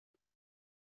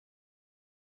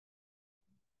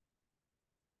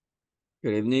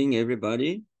Good evening,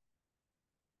 everybody.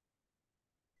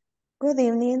 Good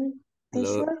evening, Hello,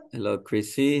 teacher. hello,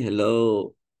 Chrissy.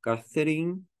 Hello,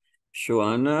 Catherine,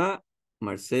 Joanna,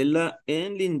 Marcela,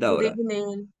 and Good Lindaura.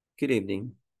 evening. Good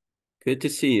evening. Good to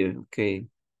see you. Okay.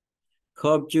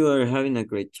 Hope you are having a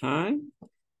great time.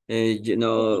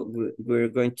 We're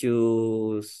going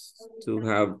to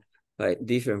have like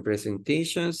different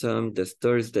presentations, the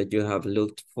stories that you have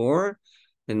looked for.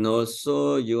 And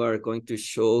also you are going to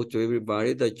show to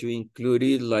everybody that you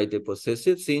included like the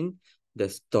possessives in the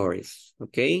stories,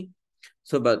 okay?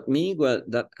 So, but what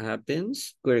that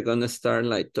happens, we're gonna start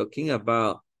like talking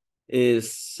about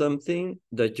is something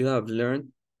that you have learned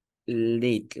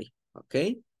lately,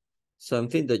 okay?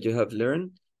 Something that you have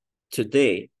learned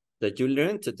today, that you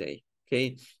learned today,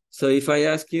 okay? So if I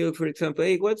ask you, for example,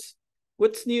 hey, what's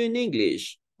new in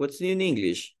English? What's new in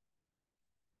English?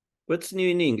 What's new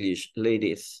in English,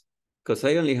 ladies? Because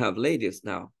I only have ladies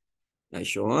now. Like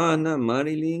Joanna,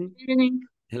 Marilyn. Good evening.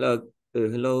 Hello,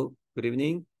 good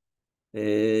evening.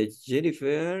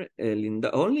 Jennifer,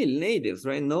 Linda, only ladies,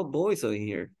 right? No boys over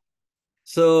here.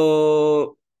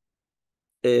 So,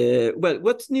 well,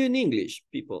 what's new in English,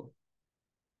 people?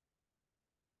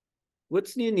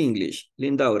 What's new in English,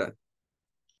 Lindaura?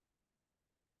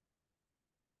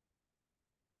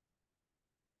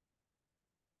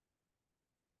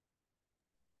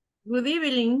 Good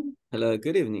evening. Hello,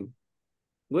 good evening.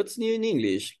 What's new in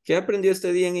English? ¿Qué aprendió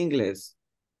este día en inglés?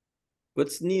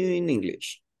 What's new in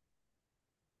English?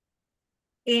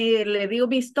 ¿Le digo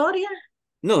mi historia?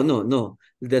 No.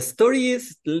 The story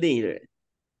is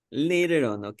later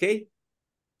on, okay?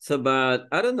 So, but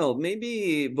I don't know,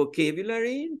 maybe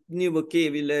vocabulary, new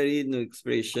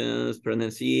expressions,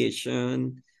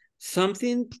 pronunciation,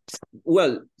 something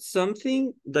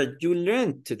that you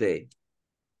learned today.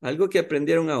 Algo que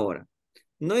aprendieron ahora.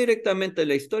 No directamente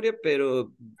la historia,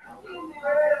 pero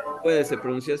puede ser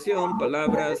pronunciación,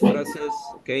 palabras, frases,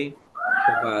 okay?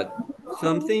 So, but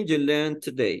something you learned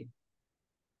today.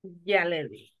 Ya le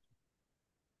di.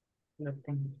 Lo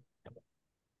tengo.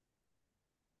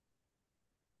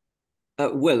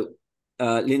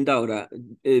 Lindaura,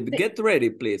 get ready,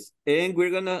 please. And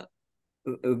we're gonna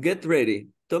get ready.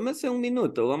 Tómese un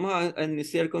minuto. Vamos a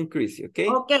iniciar con Chrissy, okay?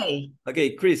 Okay.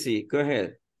 Okay, Chrissy, go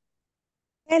ahead.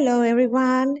 Hello,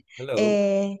 everyone. Hello.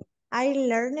 I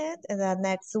learned the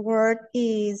next word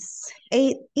is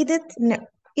either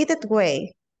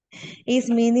way. Is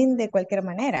meaning de cualquier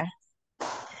manera.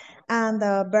 And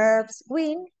the verbs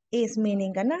win is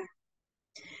meaning ganar.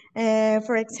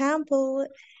 For example,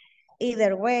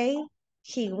 either way,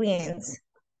 he wins.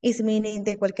 Is meaning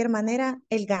de cualquier manera,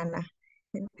 él gana.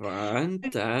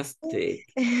 Fantastic.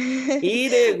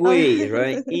 Either way,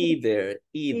 right? Either.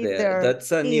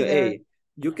 That's a new either. A.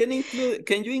 You can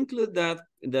you include that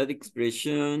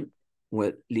expression?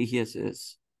 Well, Ligia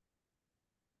says.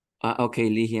 Okay,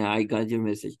 Ligia, I got your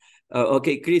message.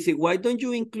 Okay, Chrissy, why don't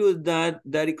you include that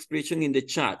expression in the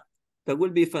chat? That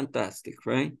would be fantastic,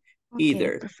 right? Okay,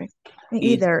 Either. perfect.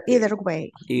 Either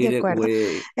way. De Either acuerdo.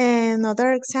 way.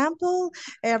 Another example,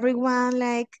 everyone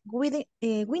like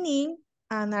winning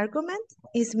an argument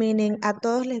is meaning a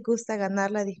todos les gusta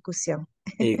ganar la discusión.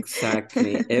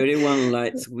 Exactly. Everyone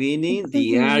likes winning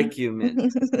the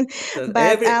argument. So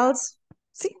But else,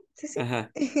 sí.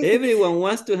 Everyone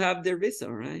wants to have the reason,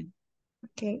 right?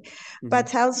 Okay.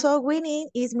 But also winning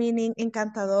is meaning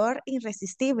encantador,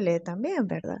 irresistible también,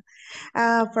 ¿verdad?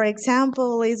 For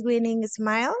example, is winning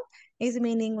smile is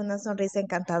meaning una sonrisa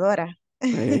encantadora.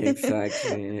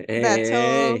 Exactly. That's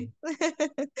all.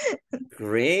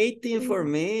 Great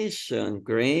information.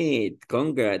 Great.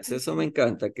 Congrats. Eso me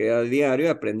encanta, que a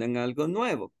diario aprendan algo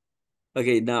nuevo.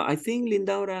 Okay, now I think,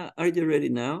 Lindaura, are you ready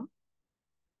now?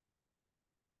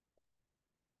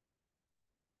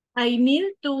 I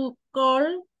need to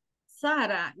call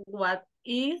Sarah. What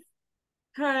is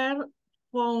her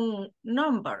phone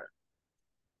number?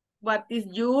 What is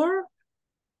your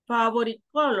favorite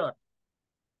color?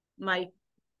 My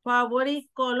favorite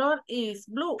color is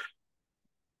blue.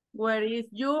 Where is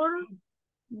your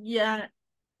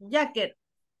jacket?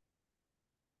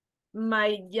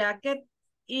 My jacket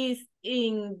is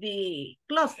in the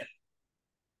closet.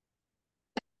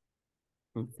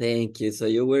 Thank you. So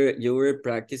you were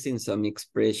practicing some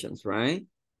expressions, right?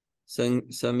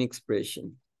 Some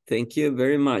expression. Thank you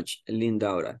very much,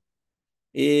 Lindaura.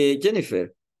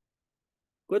 Jennifer,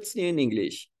 what's new in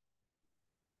English?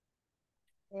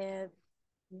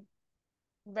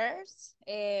 Verbs,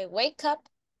 wake up.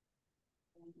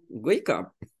 Wake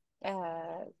up.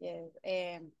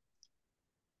 Yes.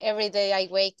 Every day I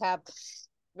wake up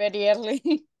very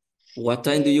early. What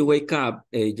time do you wake up,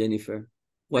 Jennifer?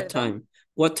 What Perdón? time?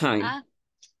 What time?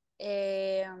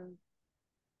 I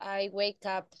wake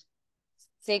up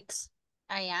 6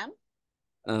 a.m.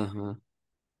 Uh-huh.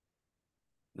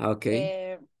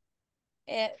 Okay.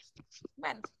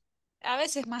 Bueno, a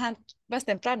veces más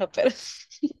temprano, pero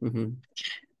Mhm.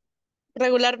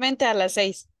 regularmente a las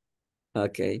 6.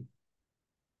 Okay.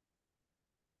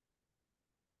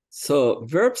 So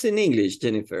verbs in English,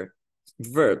 Jennifer.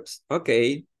 Verbs.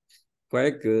 Okay.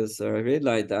 Quite good. So I really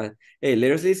like that. Hey,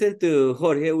 let us listen to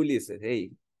Jorge Ulises.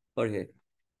 Hey, Jorge.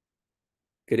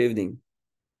 Good evening.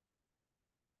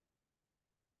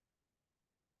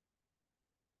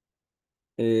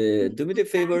 Do me the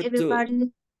favor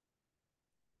to...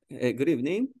 good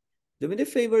evening. Do me the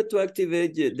favor to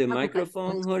activate the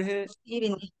microphone, Jorge.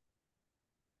 Evening.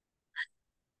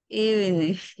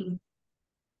 Evening.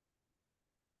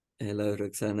 Hello,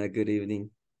 Roxana. Good evening.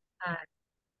 Hi.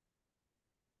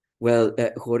 Well,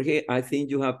 Jorge, I think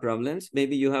you have problems.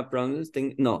 Maybe you have problems.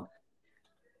 No.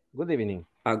 Good evening.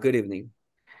 Good evening.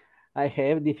 I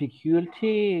have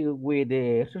difficulty with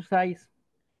the exercise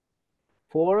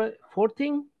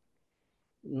 14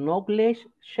 knowledge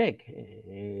check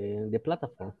the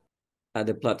platform. At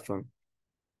the platform.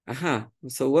 Aha.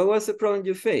 So what was the problem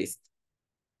you faced?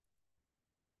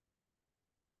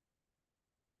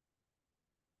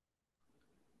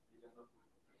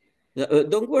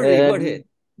 Don't worry, Jorge.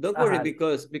 Don't worry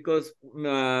because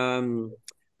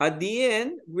at the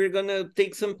end we're gonna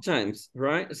take some time,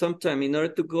 right? Some time in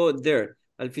order to go there.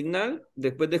 Al final,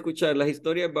 después de escuchar las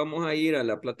historias, vamos a ir a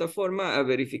la plataforma a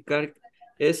verificar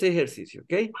ese ejercicio,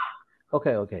 ¿ok?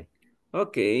 Okay.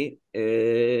 Okay.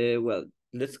 Well,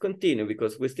 let's continue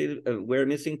because we're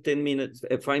missing 10 minutes,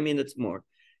 5 minutes more.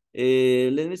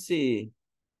 Let me see.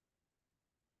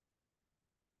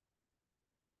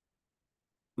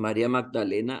 Maria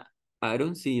Magdalena, I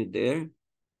don't see you there.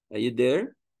 Are you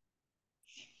there?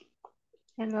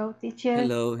 Hello, teacher.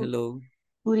 Hello.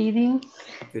 Good evening.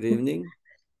 Good evening.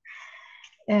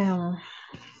 Lo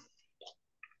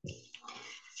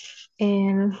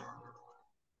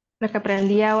que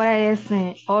aprendí ahora es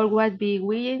always be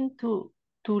willing to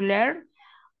learn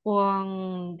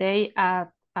one day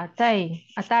at a time.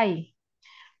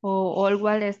 Or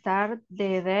always start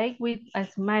the day with a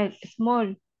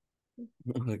small.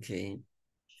 Okay.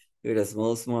 With a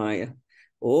small smile.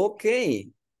 Okay.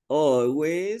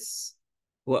 Always.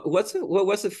 What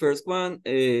was the first one,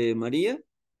 Maria?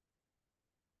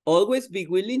 Always be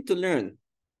willing to learn.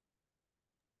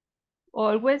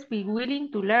 Always be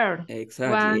willing to learn.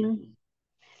 Exactly. One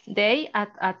day at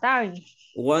a time.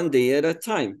 One day at a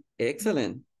time.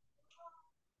 Excellent.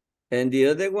 And the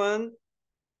other one,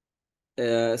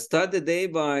 start the day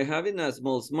by having a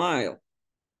small smile.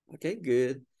 Okay,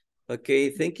 good. Okay,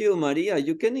 thank you, Maria.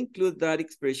 You can include that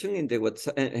expression in the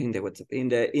WhatsApp,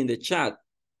 in the chat.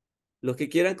 Los que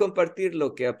quieran compartir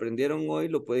lo que aprendieron hoy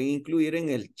lo pueden incluir en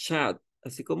el chat,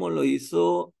 así como lo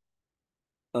hizo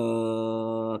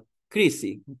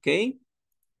Chrissy, okay?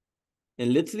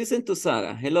 And let's listen to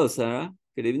Sarah. Hello, Sarah.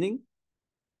 Good evening.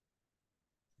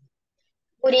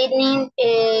 Good evening.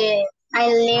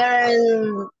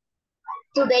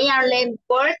 Today I learned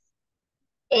words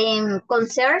en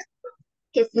concern,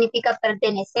 que significa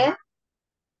pertenecer,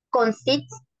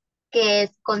 consist, que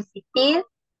es consistir,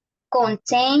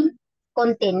 contain,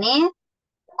 contener,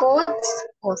 cost,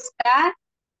 costar,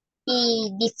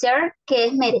 y deserve, que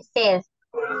es merecer.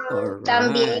 All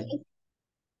right.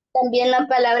 También la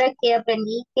palabra que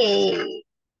aprendí que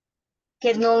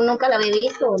nunca la había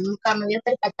visto, nunca me había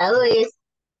percatado es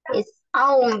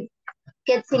own,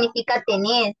 que significa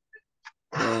tener.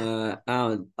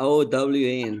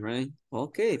 OWN, right?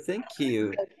 Okay, thank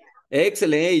you.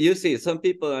 Excellent. Hey, you see, some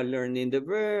people are learning the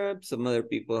verbs, some other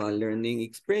people are learning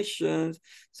expressions,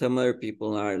 some other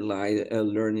people are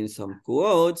learning some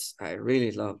quotes. I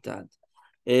really love that.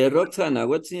 Roxana,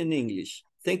 what's in English?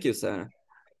 Thank you, Sarah.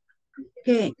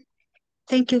 Okay.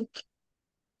 Thank you,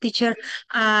 teacher.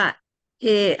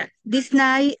 This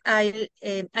night I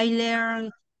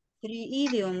learned 3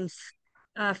 idioms.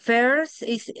 First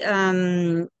is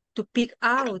to pick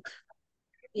out.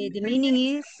 The meaning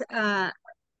is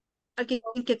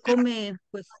alguien que come,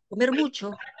 pues, comer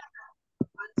mucho.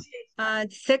 The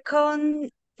second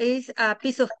is a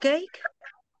piece of cake.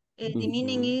 The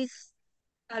meaning is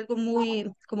algo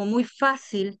como muy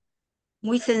fácil,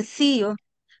 muy sencillo.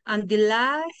 And the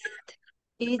last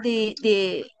is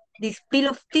the spill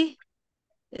of tea.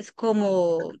 Es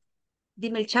como,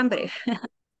 dime el chambre,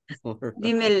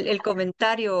 dime el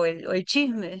comentario o el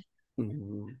chisme.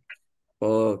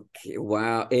 Okay,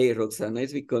 wow. Hey, Roxana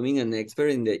is becoming an expert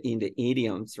in the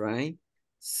idioms, right?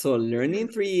 So learning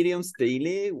 3 idioms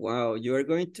daily, wow, you are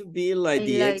going to be like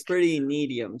the expert in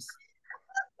idioms.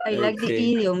 I like the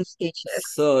Okay. idioms, teacher.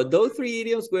 So those three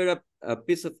idioms were a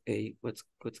piece of cake. What's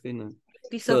going on?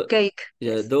 Piece So, of cake.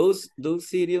 yeah, Yes.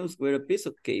 those idioms were a piece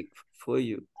of cake for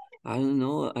you. I don't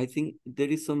know. I think there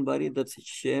is somebody that's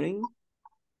sharing.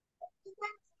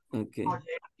 Okay.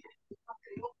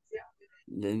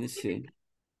 Let me see.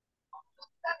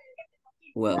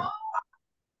 Well.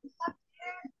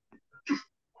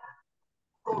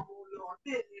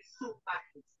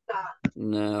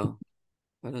 No,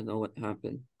 I don't know what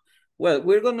happened. Well,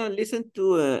 we're gonna listen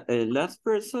to a last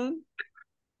person.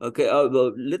 Okay,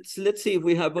 well, let's see if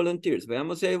we have volunteers.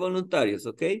 Veamos si hay voluntarios,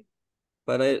 okay?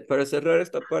 Para cerrar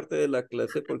esta parte de la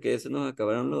clase porque ya se nos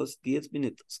acabaron los 10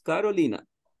 minutos. Carolina.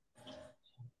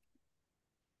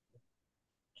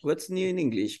 What's new in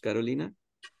English, Carolina?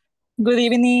 Good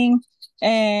evening.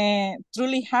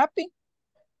 Truly happy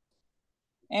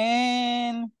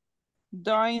and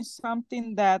doing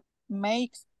something that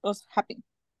makes us happy.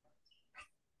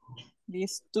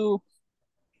 These two.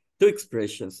 Two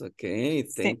expressions, okay,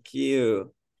 thank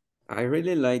you. I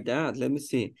really like that. Let me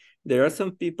see. There are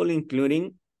some people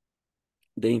including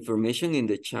the information in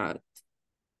the chat.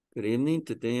 Good evening,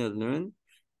 today I learned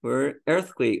where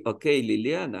earthquake. Okay,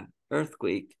 Liliana,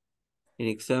 earthquake. An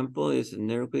example is an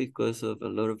earthquake because of a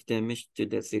lot of damage to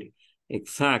the city.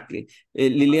 Exactly.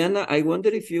 Liliana, I wonder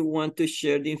if you want to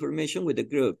share the information with the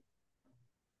group.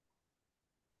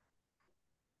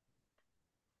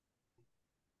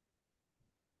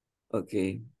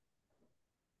 Okay.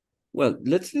 Well,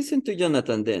 let's listen to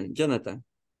Jonathan then. Jonathan.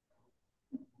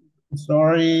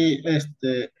 Sorry,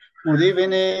 good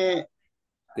evening,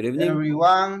 Good evening,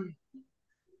 everyone.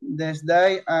 This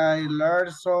day I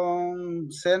learned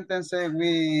some sentences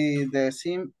with the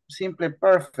simple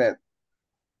perfect.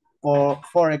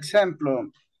 For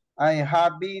example, I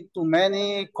have been to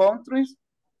many countries.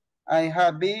 I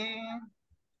have been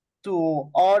to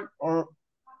all or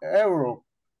Europe.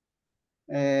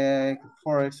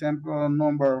 For example,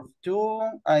 number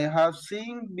 2, I have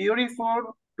seen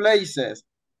beautiful places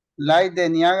like the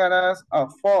Niagara's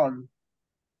Falls.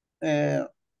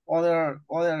 Other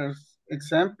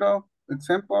example,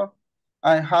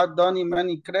 I have done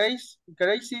many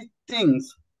crazy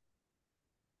things.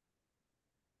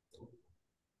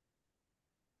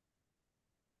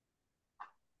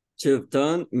 you've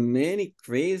done many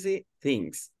crazy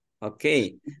things.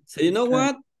 Okay, so you know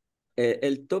what?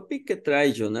 El topic que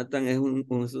trae Jonathan es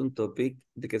un topic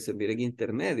de que se mire en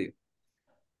intermedio,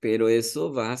 pero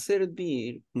eso va a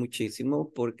servir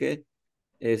muchísimo porque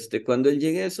cuando él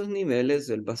llegue a esos niveles,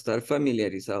 él va a estar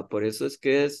familiarizado. Por eso es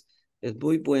que es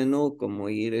muy bueno como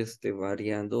ir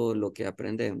variando lo que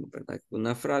aprendemos, ¿verdad?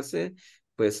 Una frase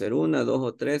puede ser una, dos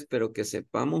o tres, pero que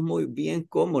sepamos muy bien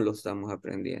cómo lo estamos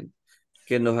aprendiendo.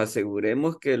 Que nos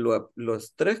aseguremos que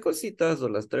los tres cositas o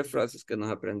las tres frases que nos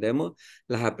aprendemos,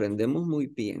 las aprendemos muy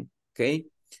bien, ¿ok?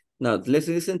 Now, let's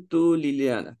listen to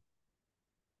Liliana.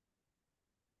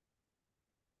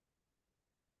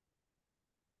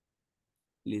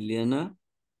 Liliana.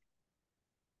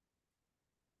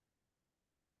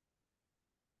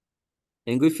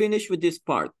 And we finish with this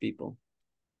part, people.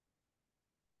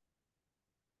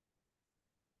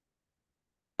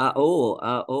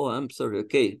 I'm sorry.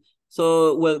 Okay.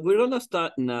 So, well, we're gonna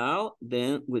start now.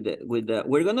 Then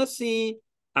we're gonna see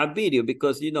a video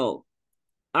because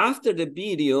after the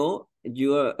video,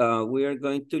 we are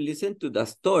going to listen to the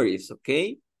stories.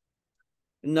 Okay.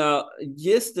 Now,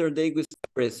 yesterday we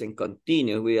started present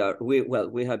continuous.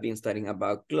 We have been studying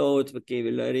about clothes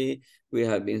vocabulary. We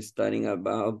have been studying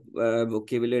about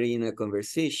vocabulary in a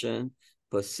conversation,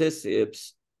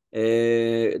 possessives,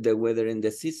 the weather and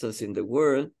the seasons in the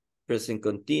world, present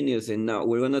continuous. And now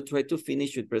we're going to try to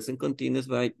finish with present continuous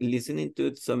by listening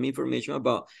to some information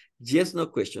about yes, no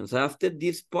questions. After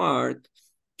this part,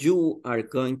 you are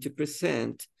going to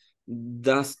present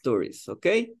the stories,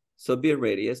 okay? So be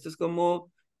ready. Esto es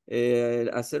como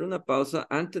hacer una pausa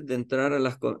antes de entrar a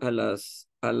las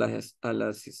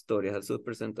historias, a sus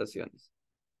presentaciones.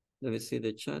 Let me see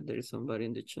the chat. There is somebody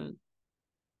in the chat.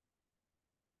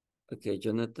 Okay,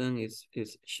 Jonathan is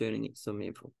sharing some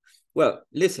info. Well,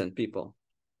 listen, people.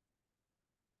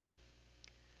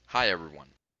 Hi, everyone.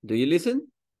 Do you listen?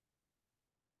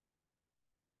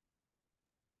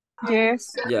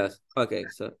 Yes. Yes. Okay,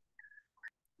 so.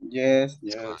 Yes. In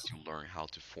this class, you'll learn how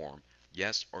to form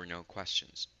yes or no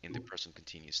questions in the present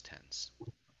continuous tense.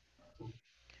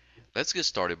 Let's get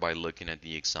started by looking at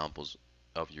the examples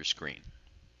of your screen.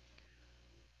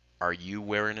 Are you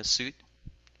wearing a suit?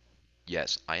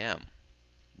 Yes, I am.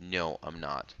 No, I'm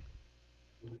not.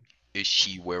 Is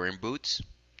she wearing boots?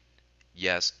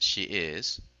 Yes, she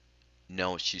is.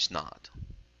 No, she's not.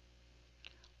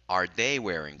 Are they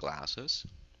wearing glasses?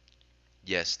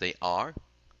 Yes, they are.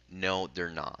 No, they're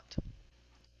not.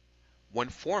 When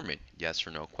forming yes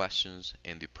or no questions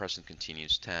in the present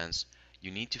continuous tense, you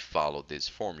need to follow this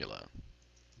formula.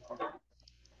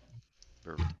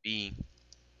 Verb to be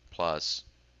plus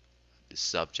the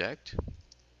subject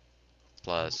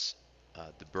plus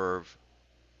the verb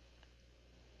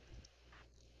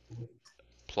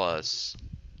plus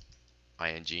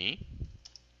ing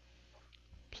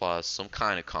plus some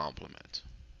kind of complement.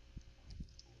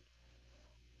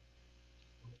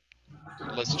 So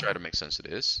let's try to make sense of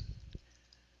this.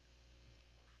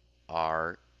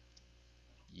 Are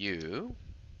you?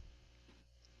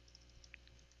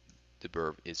 The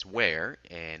verb is wear,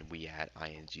 and we add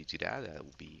ing to that. That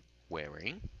will be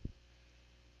wearing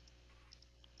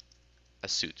a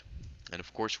suit. And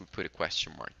of course, we put a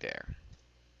question mark there.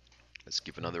 Let's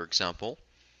give another example.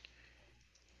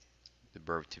 The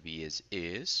verb to be is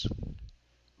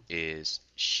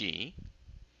she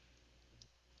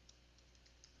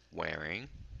wearing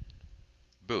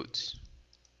boots?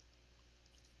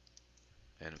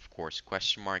 And of course,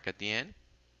 question mark at the end.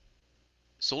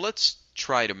 So let's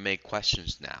try to make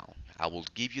questions now. I will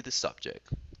give you the subject,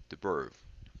 the verb,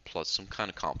 plus some kind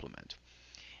of complement.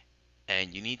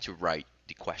 And you need to write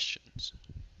the questions.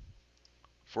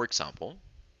 For example,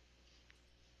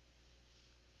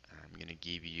 I'm going to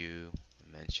give you,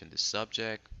 mention the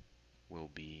subject will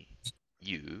be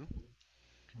you,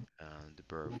 the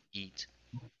verb eat,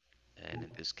 and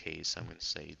in this case, I'm going to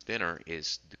say dinner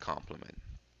is the complement.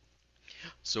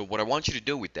 So what I want you to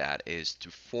do with that is to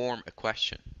form a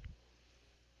question.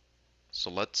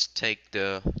 So let's take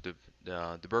the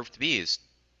verb to be is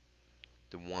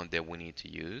the one that we need to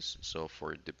use. So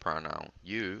for the pronoun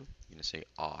you, you're going to say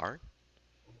are.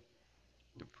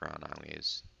 The pronoun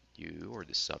is you or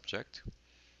the subject.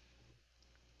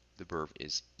 The verb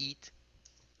is eat.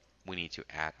 We need to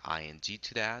add ing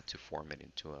to that to form it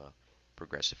into a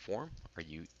progressive form. Are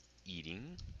you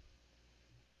eating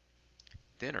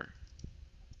dinner?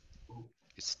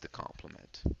 It's the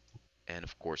complement. And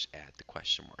of course, add the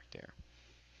question mark there.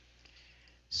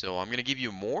 So I'm going to give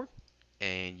you more,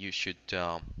 and you should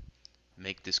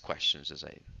make these questions as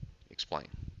I explain.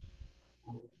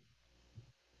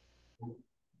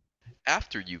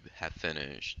 After you have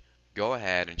finished, go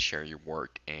ahead and share your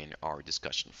work in our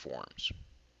discussion forums.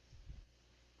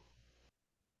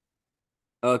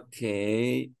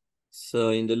 Okay. So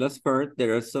in the last part,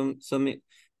 there are some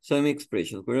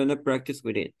expressions. We're gonna practice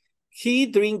with it. He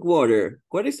drink water.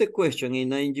 What is the question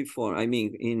in ing form? I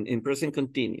mean, in present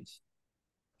continuous.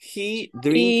 He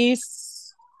drink.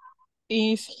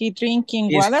 Is he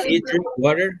drinking water? Is he drink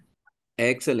water?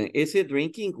 Excellent. Is he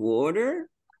drinking water?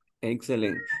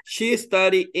 Excellent. She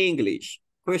study English.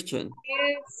 Question.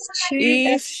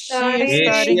 Is she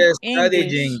studying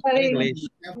English?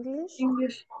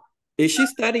 Is she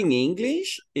studying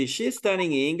English? Is she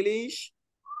studying English?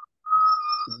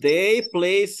 They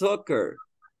play soccer.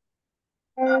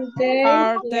 Are they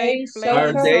playing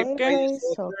soccer? They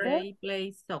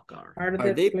play soccer.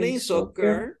 Are they playing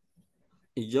soccer?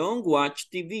 John watch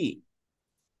TV.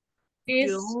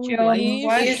 Is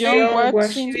John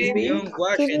watching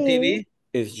TV?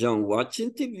 Is John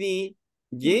watching TV?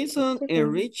 Jason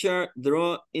and Richard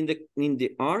draw in the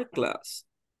art class.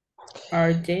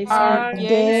 Are Jason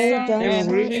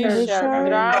and Richard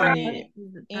drawing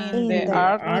in the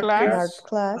art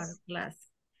class?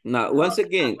 Now, once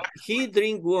again, he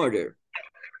drink water.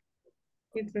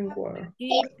 Is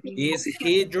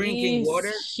he drinking water?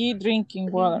 Is he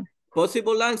drinking water?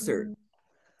 Possible answer.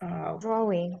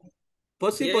 Drawing.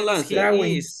 Possible Yes, answer.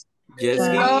 he is. Yes,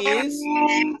 he is.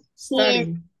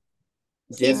 Studying.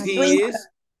 Yes, he is.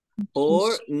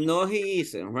 Or no, he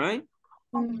isn't, right?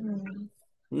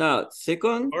 Now,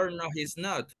 second. Or no, he's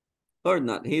not. Or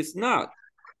not, he's not.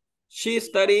 She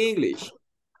study English.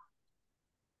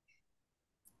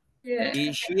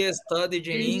 Is she studying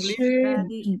English?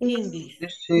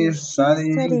 She's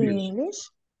studying English.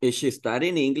 Is she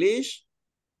studying English?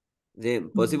 The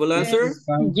possible answer?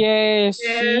 Yes,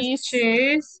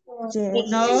 she is.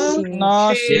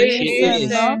 No, she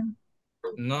isn't.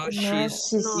 No, she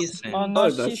isn't. Oh,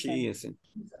 no, she isn't.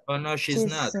 Oh, no, she's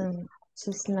not.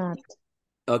 She's not.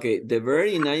 Okay, the verb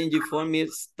in ing form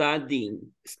is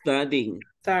studying. Okay.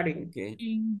 Studying.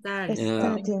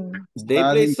 They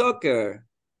play soccer.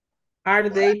 Are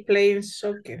they playing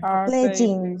soccer?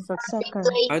 Playing soccer.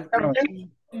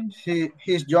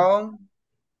 He's young.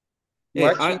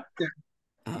 No,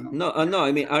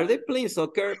 I mean, are they playing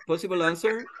soccer? Possible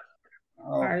answer?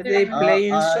 Are they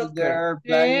playing soccer? They're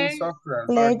playing soccer.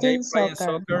 Are they playing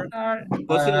soccer?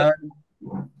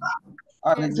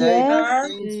 Are they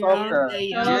playing soccer?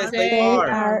 Yes, they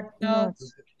are. Not.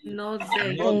 No, No,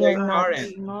 they they not.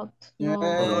 aren't. Not, Yes, No,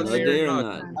 no, No, they're they're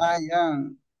not. not. I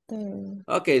am.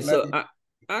 Okay, so Like,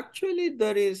 actually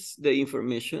that is the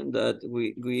information that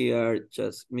we are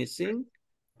just missing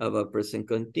about present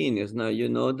continuous. Now you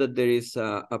know that there is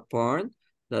a part,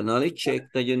 the knowledge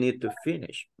check that you need to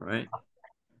finish, right?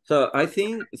 So I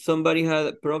think somebody had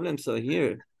a problem. So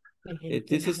here,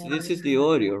 this is the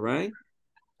audio, right?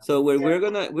 So we're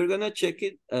gonna check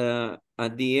it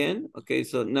at the end. Okay,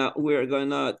 so now we're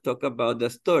gonna talk about the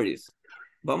stories.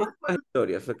 Vamos con las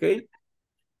historias, okay?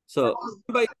 So,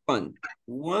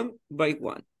 one by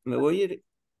one. Me voy a ir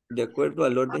de acuerdo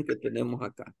al orden que tenemos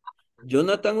acá.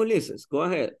 Jonathan Ulises, go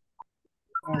ahead.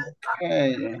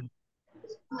 okay.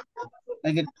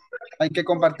 Hay que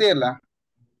compartirla.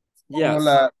 O Yes.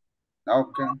 la,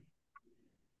 okay.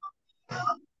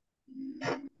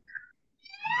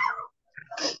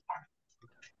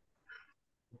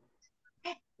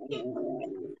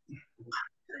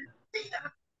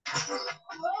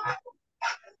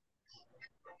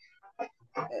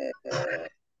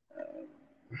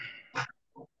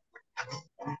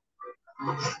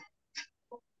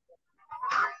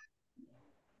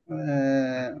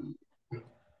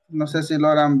 No sé si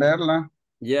logran verla.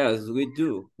 Yes, we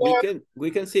do.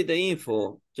 We can see the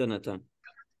info, Jonathan.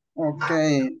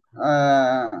 Okay.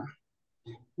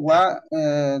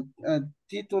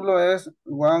 Título es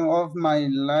One of My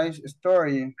Life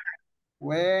Story.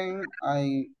 When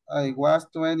I was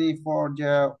 24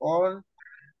 years old,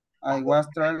 I was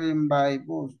traveling by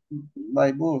bus.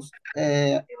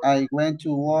 I went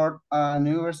to work at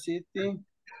university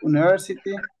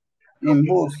in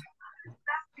bus.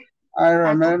 I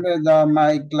remember that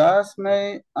my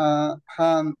classmate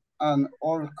had an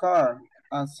old car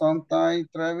and sometimes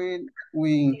traveled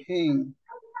with him.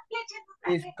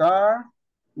 His car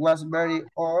was very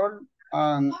old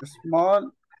and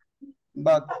small,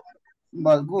 but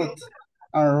good.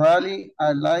 And really,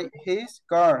 I like his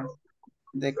car.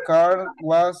 The car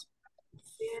was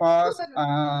fast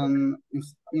and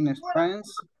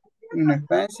inexpensive.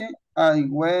 I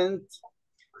went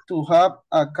to have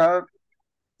a car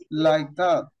like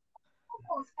that.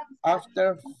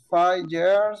 After 5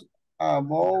 years, I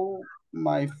bought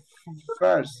my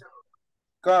first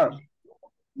car,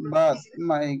 but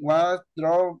my wife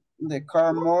drove the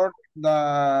car more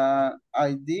than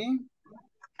I did,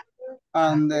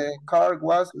 and the car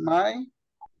was mine.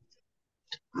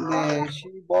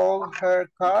 She bought her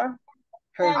car.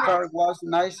 Her car was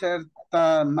nicer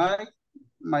than mine.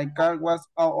 My car was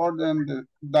older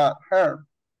than her.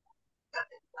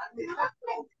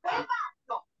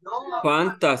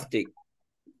 Fantastic.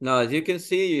 Now, as you can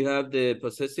see, you have the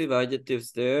possessive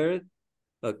adjectives there.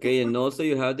 Okay, and also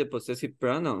you have the possessive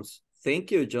pronouns.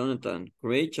 Thank you, Jonathan.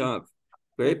 Great job.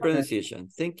 Great pronunciation.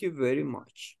 Thank you very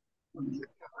much.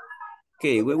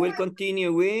 Okay, we will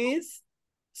continue with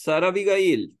Sara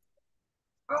Abigail.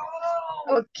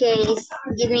 Ok,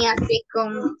 give me a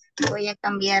second. Voy a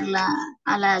cambiarla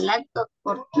a la laptop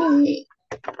porque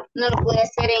no lo pude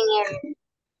hacer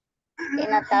en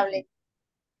la tablet.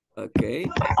 Okay.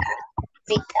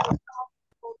 Sí.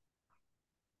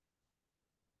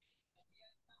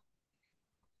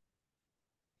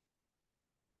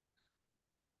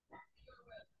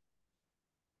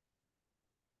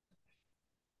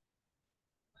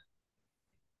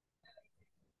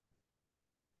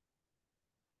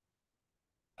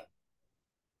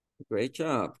 Great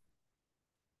job.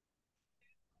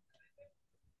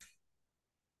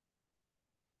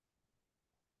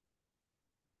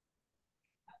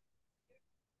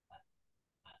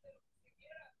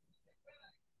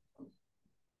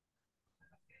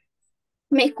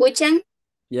 ¿Me escuchan?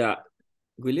 Yeah,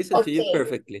 we listen to you Okay.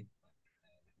 perfectly.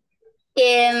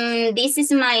 This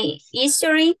is my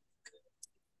history.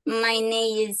 My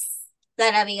name is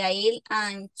Sara Abigail.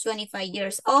 I'm 25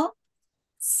 years old.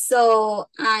 So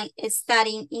I'm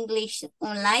studying English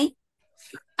online.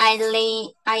 I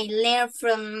learn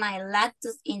from my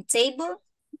laptop in table.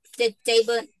 The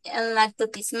table and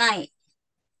laptop is mine.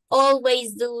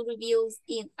 Always do reviews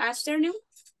in afternoon.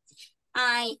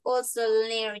 I also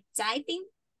learn typing.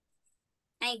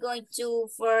 I'm going to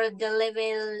for the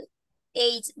level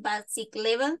 8 basic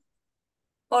level,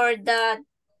 or that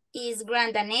is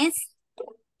Grandanese.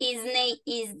 His name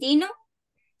is Dino.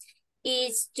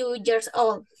 He's 2 years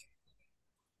old.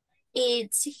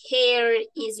 Its hair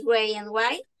is gray and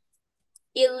white.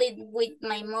 He lives with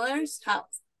my mother's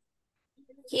house.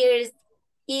 Here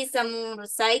is a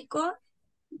motorcycle.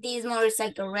 This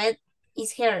motorcycle red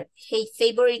is her. Her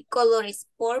favorite color is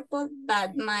purple,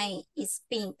 but mine is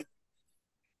pink.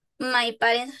 My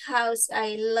parents' house,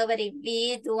 I love it a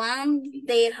bit one.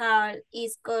 Their heart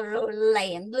is color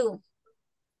light and blue.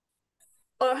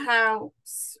 Our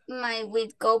house, my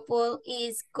with couple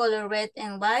is color red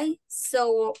and white,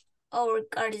 so our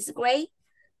car is gray.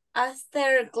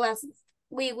 After class,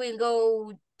 we will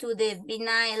go to the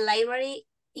vinyl library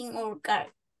in our car.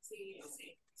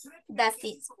 That's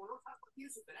it.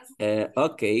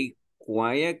 Okay,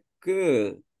 quite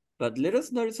good. But let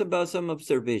us notice about some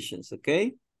observations,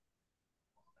 okay?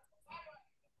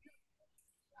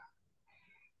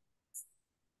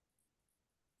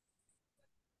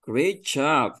 Great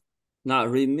job. Now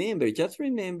remember, just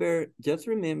remember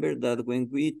that when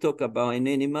we talk about an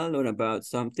animal or about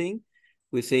something,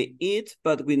 we say it,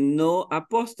 but with no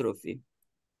apostrophe.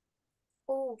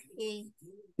 Okay.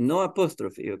 No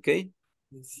apostrophe, okay?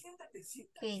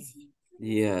 Okay.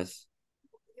 Yes.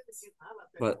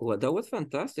 But well, that was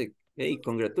fantastic. Hey,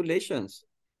 congratulations.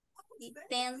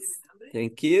 Thanks.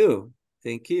 Thank you.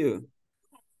 Thank you.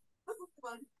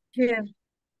 Yeah.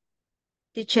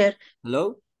 Teacher.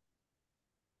 Hello?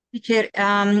 Teacher,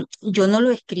 yo no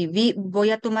lo escribí.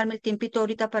 Voy a tomarme el tiempito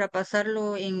ahorita para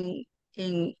pasarlo en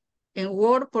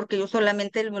Word porque yo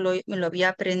solamente me lo había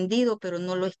aprendido, pero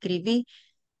no lo escribí.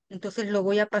 Entonces lo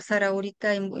voy a pasar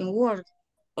ahorita en Word.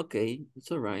 Okay, it's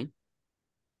all right.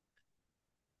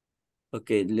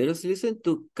 Okay, let us listen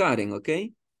to Karen,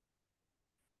 okay?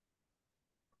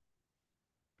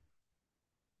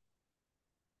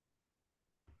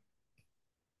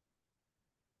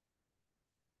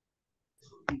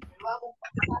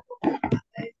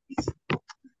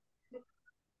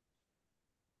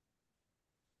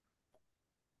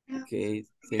 Okay,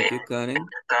 thank you, Karen.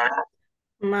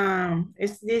 Mom,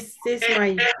 this is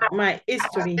my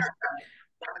history.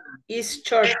 It's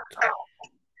short.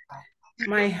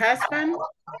 My husband,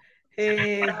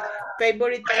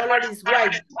 favorite color is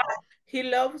white. He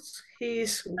loves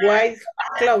his white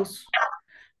clothes.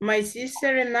 My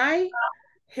sister and I,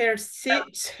 her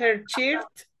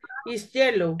shirt is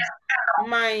yellow.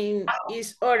 Mine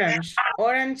is orange.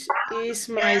 Orange is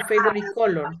my favorite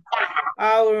color.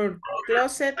 Our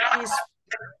closet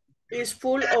is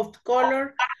full of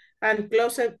color and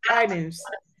closet items.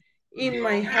 In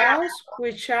my house,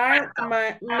 which are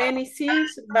many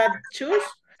things, but shoes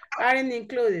aren't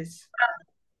included.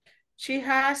 She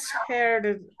has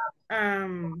her,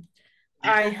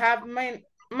 I have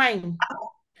mine.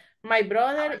 My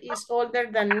brother is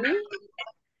older than me.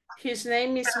 His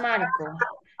name is Marco.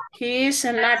 He is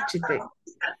an architect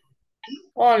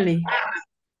only.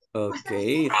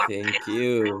 Okay, thank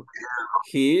you.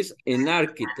 He's an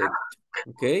architect,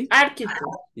 okay? Architect.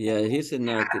 Yeah, he's an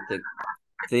architect.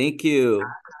 Thank you.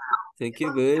 Thank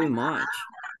you very much.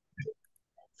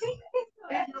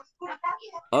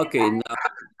 Okay, now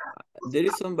there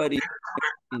is somebody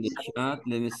in the chat.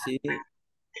 Let me see.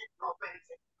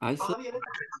 I saw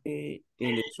in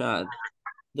the chat.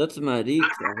 That's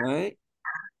Marixa, right?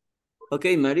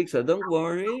 Okay, Marixa, don't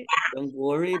worry. Don't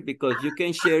worry because you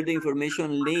can share the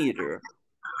information later.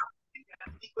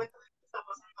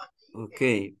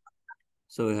 Okay.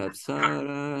 So we have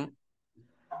Sarah.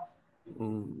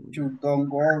 You don't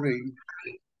worry.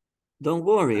 Don't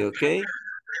worry, okay?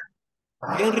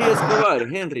 Henry Escobar,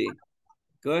 Henry.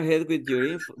 Go ahead with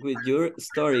your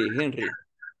story, Henry.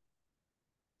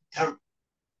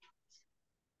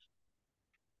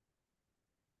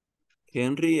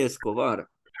 Henry Escobar.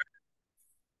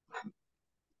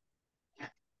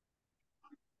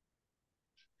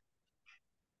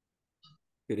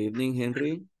 Good evening,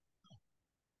 Henry.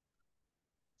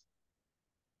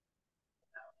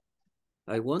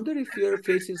 I wonder if you're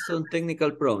facing some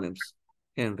technical problems,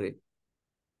 Henry.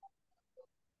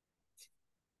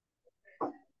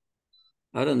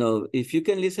 I don't know. If you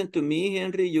can listen to me,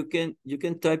 Henry, you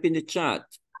can type in the chat.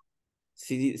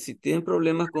 Si tienen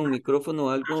problemas con micrófono o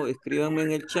algo, escríbanme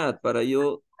en el chat para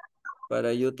yo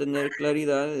tener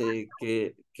claridad de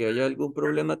que haya algún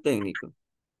problema técnico.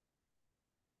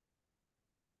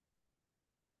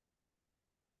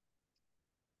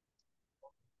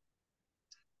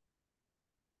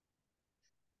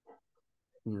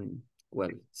 Well,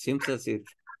 seems as if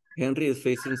Henry is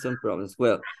facing some problems.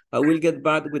 Well, I will get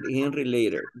back with Henry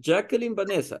later. Jacqueline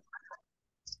Vanessa.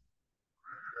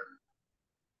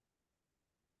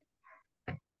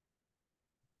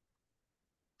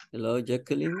 Hello,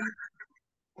 Jacqueline.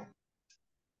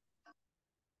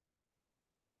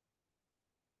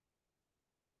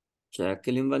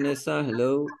 Jacqueline Vanessa,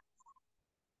 hello.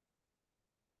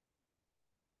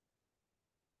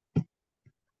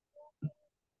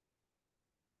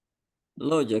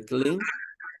 Hello, Jacqueline.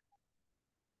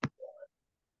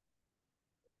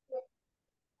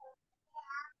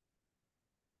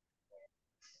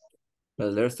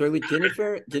 Well, let's start with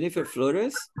Jennifer. Jennifer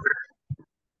Flores.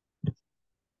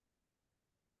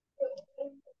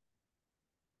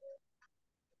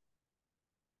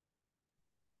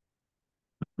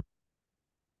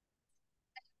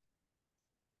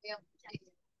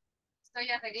 Estoy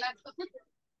arreglando.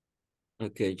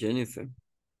 Okay, Jennifer.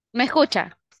 ¿Me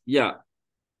escucha? Yeah.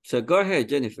 So go ahead,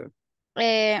 Jennifer.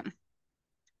 Eh,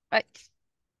 ay,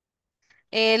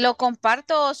 ¿Lo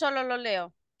comparto o solo lo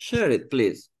leo? Share it,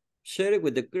 please. Share it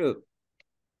with the group.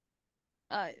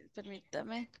 Ay,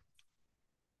 permítame.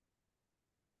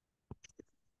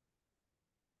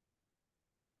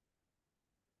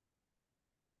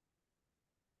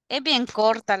 Es bien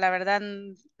corta, la verdad.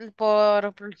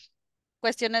 Por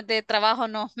cuestiones de trabajo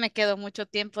no me quedó mucho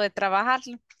tiempo de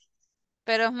trabajarlo,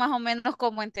 pero es más o menos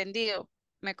como entendido.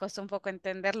 Me costó un poco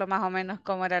entenderlo más o menos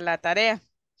cómo era la tarea.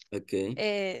 Okay.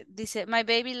 Dice, my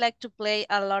baby like to play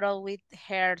a lot with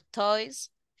her toys.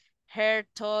 Her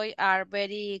toys are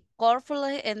very colorful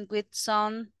and with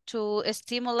some to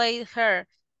stimulate her.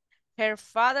 Her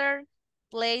father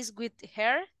plays with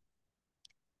her.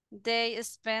 They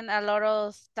spend a lot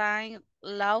of time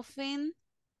laughing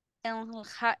and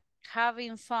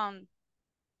having fun.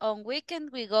 On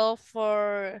weekend we go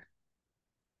for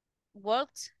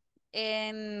walks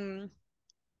and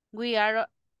we are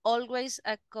always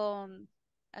accompanied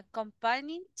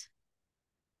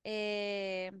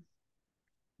eh,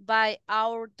 by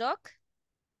our dog.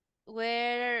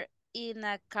 We're in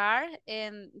a car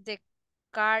and the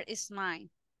car is mine.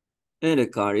 And the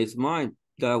car is mine.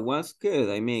 That was good.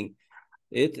 I mean,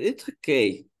 it's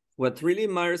okay. What really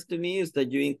matters to me is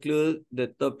that you include the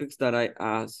topics that I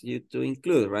asked you to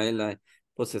include, right? Like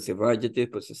possessive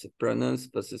adjective, possessive pronouns,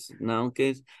 possessive noun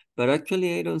case. But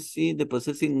actually, I don't see the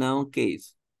possessive noun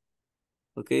case.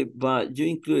 Okay, but you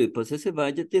included possessive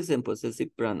adjectives and possessive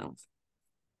pronouns.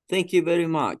 Thank you very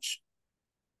much.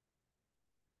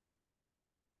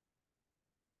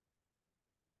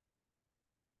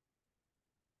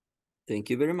 Thank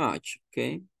you very much,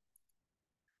 okay?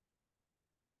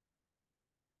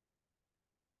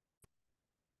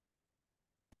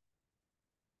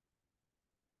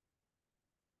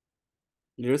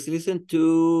 Let's listen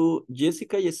to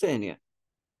Jessica Yesenia.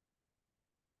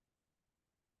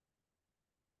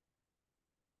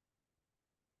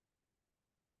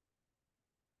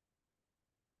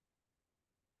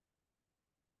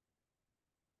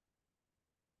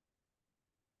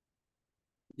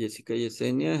 Jessica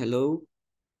Yesenia, hello.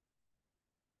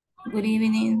 Good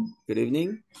evening. Good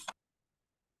evening.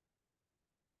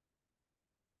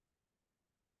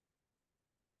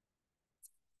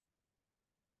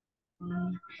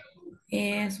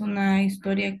 Es una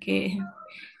historia que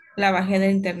la bajé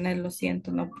de internet, lo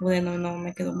siento, no pude, no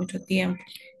me quedó mucho tiempo.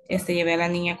 Llevé a la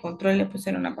niña a control, le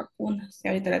pusieron las vacunas y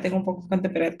ahorita la tengo un poco con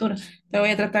temperatura. Te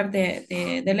voy a tratar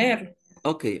de leerlo.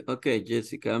 Okay, okay,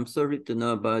 Jessica, I'm sorry to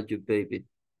know about you, baby.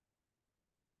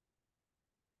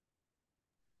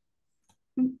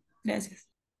 Gracias.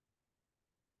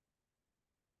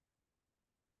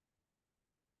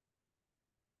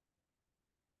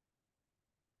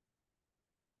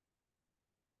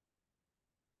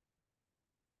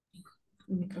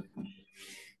 El micrófono.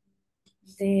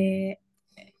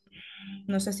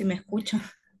 No sé si me escucha.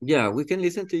 Yeah, we can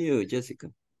listen to you,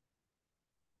 Jessica.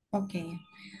 Okay.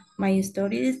 My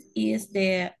story is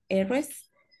the heroes.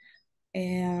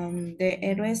 The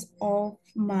heroes of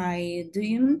my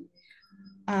dream.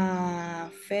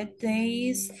 5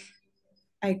 days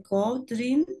ago,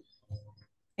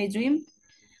 I dream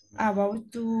about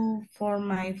for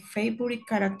my favorite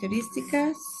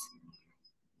characteristics,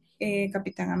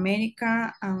 Captain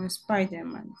America and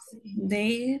Spider-Man.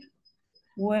 They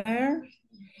were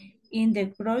in the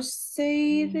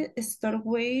grocery store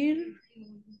where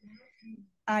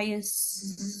I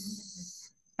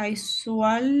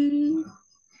usually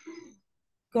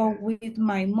go with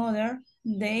my mother.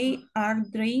 They are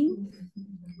drink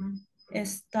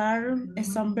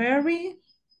strawberry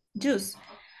juice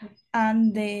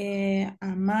and the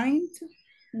mind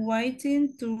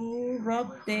waiting to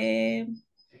rob the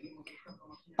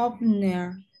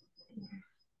opener.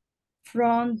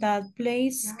 From that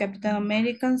place, Captain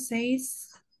American says,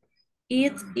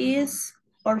 it is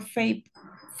our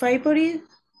favorite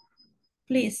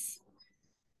place,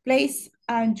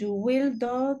 and you will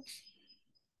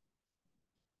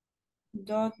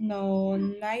don't know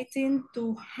nothing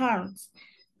to harm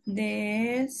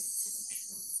the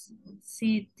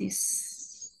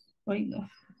cities. Bueno,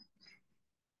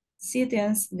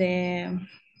 citizens,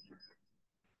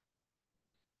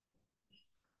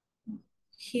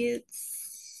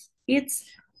 it's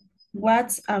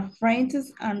what's a friend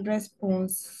and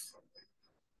response.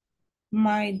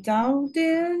 My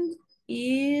daughter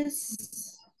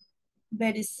is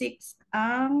very sick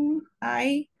and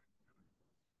I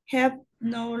have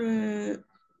no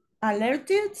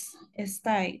alerted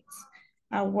state.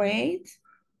 Await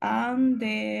and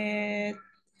the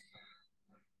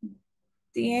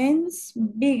teens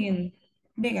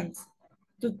begins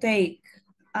to take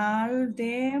all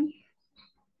the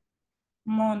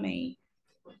money.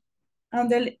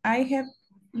 And I have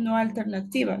no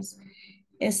alternativas.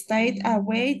 Stayed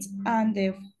awake and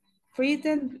the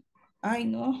freedom. Ay,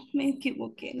 no, me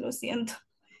equivoqué, lo siento.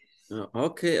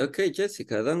 Okay,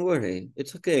 Jessica, don't worry.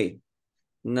 It's okay.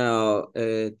 Now,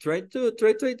 try to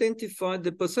identify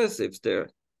the possessives there.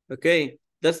 Okay,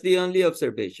 that's the only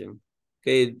observation.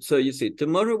 Okay, so you see,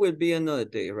 tomorrow will be another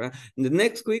day, right? The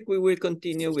next week we will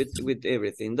continue with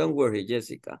everything. Don't worry,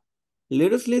 Jessica.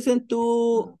 Let us listen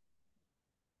to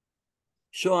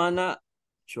Joanna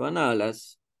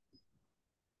Alas.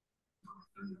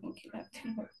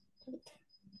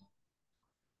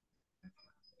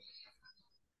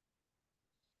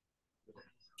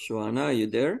 Joanna, are you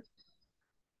there?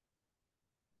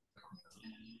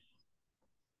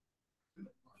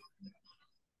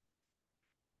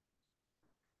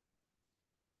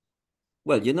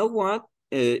 Well, you know what?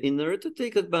 In order to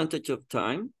take advantage of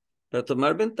time, para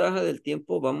tomar ventaja del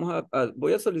tiempo,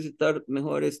 voy a solicitar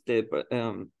mejor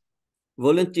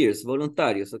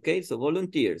voluntarios, okay? So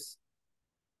volunteers.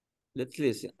 Let's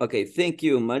listen. Okay, thank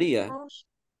you, Maria.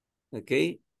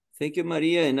 Okay, thank you,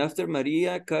 Maria. And after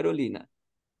Maria, Carolina.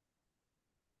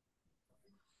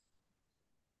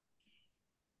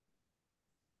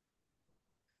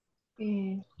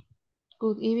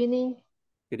 Good evening.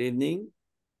 Good evening.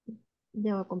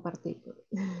 Ya voy a compartir.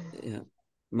 Yeah.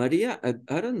 María, I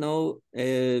don't know,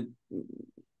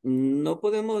 no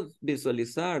podemos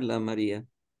visualizarla, María.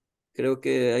 Creo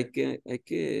que hay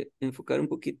que enfocar un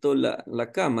poquito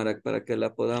la cámara para que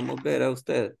la podamos ver a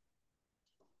usted.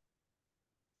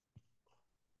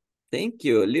 Thank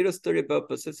you. A little story about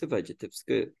possessive adjectives.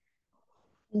 Good.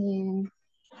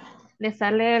 ¿Le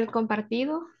sale el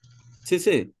compartido? Sí,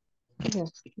 sí.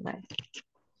 Yes, vale.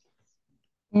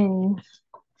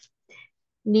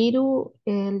 Little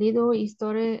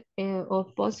story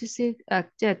of possessive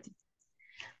adjectives.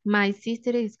 My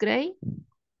sister is great.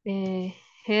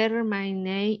 My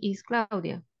name is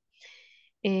Claudia.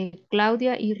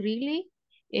 Claudia is really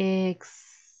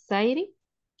excited.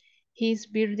 His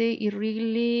birthday is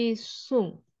really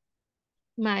soon.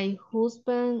 My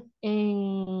husband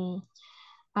and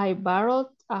I borrowed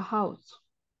a house.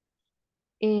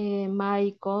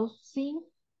 My cousin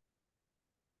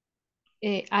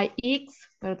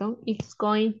it's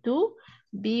going to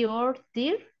be our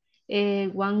dear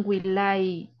one we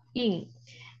lie in.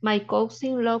 My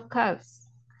cousin love cats.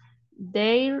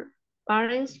 Their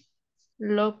parents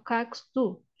love cats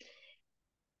too.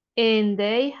 And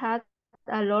they had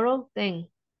a lot of them.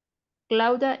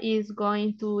 Claudia is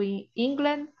going to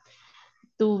England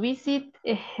to visit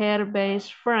her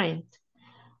best friend.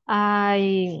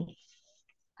 I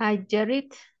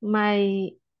jarred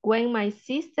when my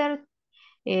sister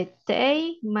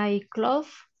take my clothes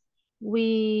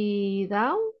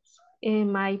without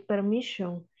my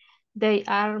permission. They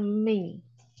are mean.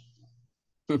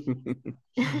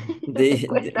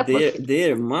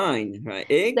 They're mine, right?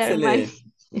 Excellent.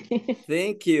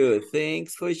 Thank you.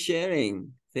 Thanks for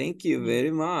sharing. Thank you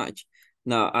very much.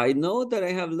 Now, I know that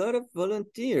I have a lot of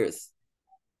volunteers.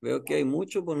 Veo que hay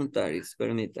muchos voluntarios.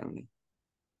 Permítanme.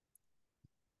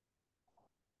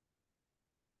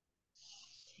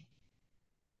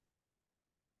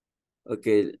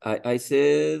 Okay, I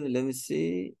said, let me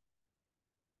see.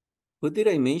 Who did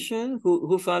I mention?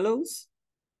 Who follows?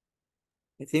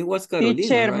 I think it was Carolina,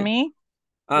 Teacher, right? me.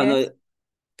 Ah, Yes. no,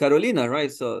 Carolina,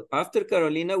 right? So after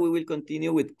Carolina, we will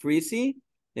continue with Chrissy,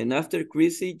 and after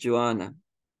Chrissy, Joanna.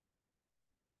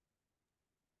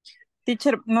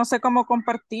 Teacher, no sé cómo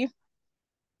compartir.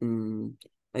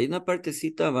 Hay una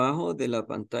partecita abajo de la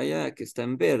pantalla que está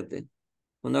en verde,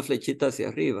 una flechita hacia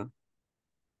arriba,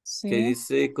 Sí. que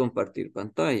dice compartir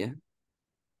pantalla.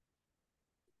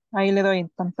 Ahí le doy en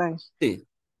pantalla. Sí.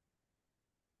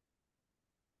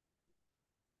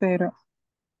 Pero.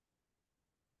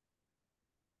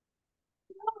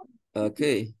 Ok.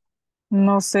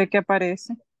 No sé qué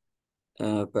aparece.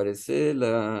 Aparece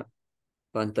la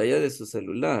pantalla de su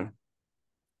celular.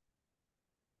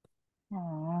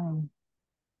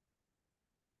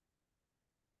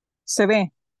 ¿Se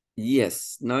ve?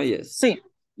 Yes, no, yes. Sí.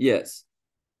 Yes.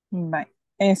 Bye.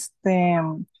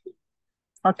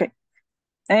 Okay.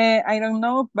 I don't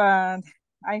know, but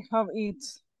I hope it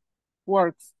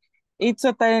works. It's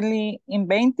totally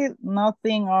invented,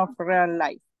 nothing of real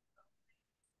life.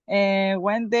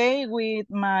 One day with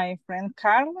my friend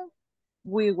Carl,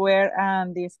 we were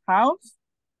at this house.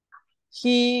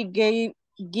 He gave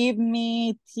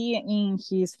me tea in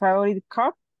his favorite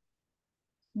cup.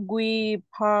 We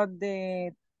put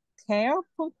the tail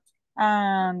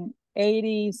and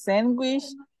 80 sandwich.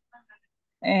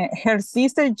 Her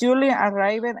sister Julia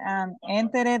arrived and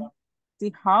entered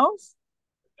the house.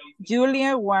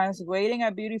 Julia was wearing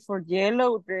a beautiful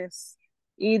yellow dress.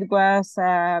 It was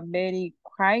a very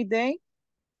quiet day.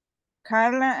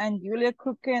 Carla and Julia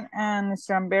cooking and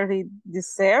strawberry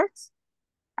desserts.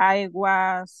 I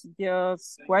was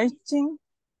just watching.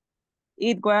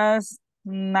 It was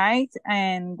night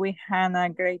and we had a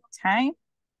great time.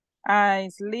 I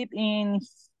sleep in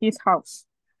his house.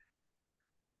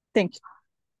 Thank you.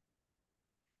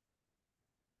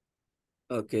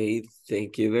 Okay,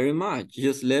 thank you very much.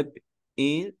 You slept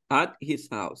in at his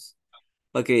house.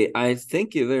 Okay, I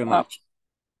thank you very much.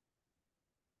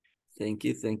 Thank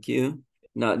you, thank you.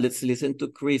 Now let's listen to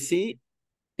Chrissy.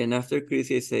 And after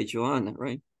Chrissy, I say Joanna,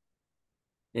 right?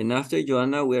 And after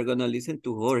Joanna, we're gonna listen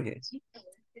to Jorge.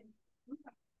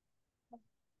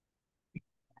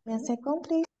 A second,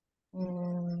 please.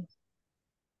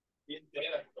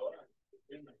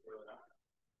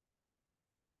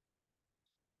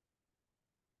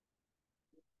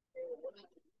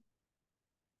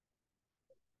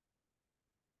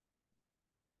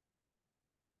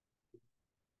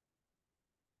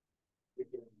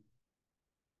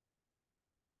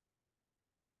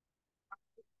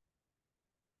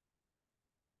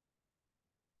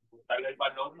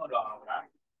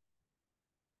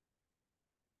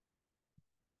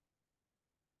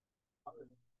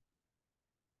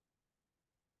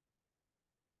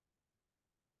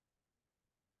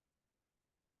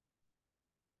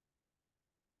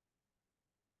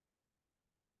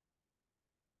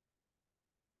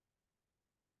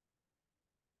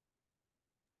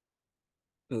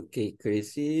 Okay,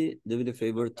 Chrissy, do me the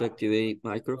favor to activate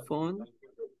microphone.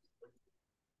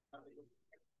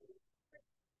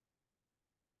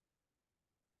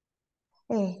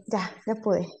 Ya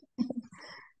pude.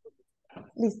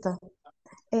 Listo.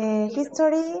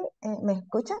 History, ¿me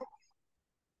escucha?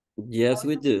 Yes,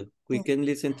 we do. We can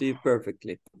listen to you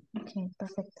perfectly. Okay,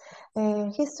 perfect.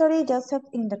 History, Joseph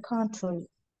in the country.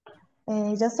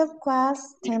 Joseph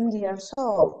was 10 years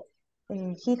old.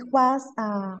 He was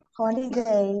a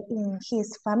holiday in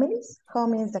his family's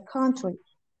home in the country.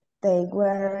 They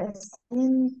were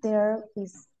staying there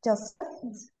with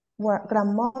Joseph's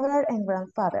grandmother and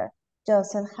grandfather.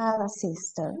 Joseph had a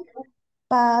sister,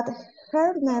 but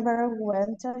her never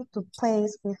wanted to play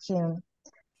with him.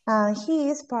 And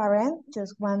his parents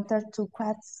just wanted to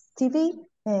watch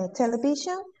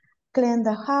television, clean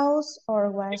the house,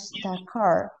 or wash the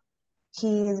car.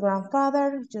 His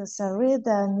grandfather just read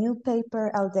the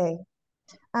newspaper all day,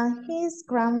 and his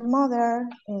grandmother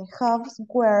hubs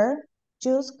were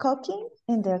just cooking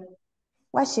in the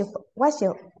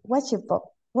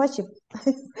worship.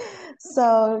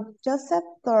 So Joseph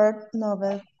thought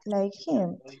nobody like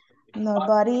him.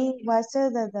 Nobody watched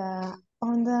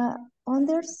on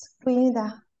the screen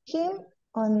him,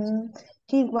 and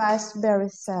he was very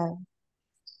sad.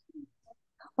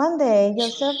 One day,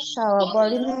 Joseph saw a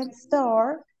boy next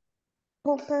door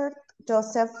offered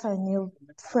Joseph a new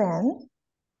friend.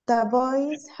 The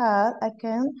boys had a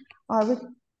can of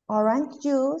orange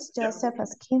juice. Joseph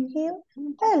asked him,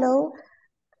 "Hello,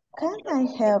 can I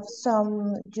have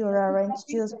some your orange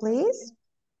juice, please?"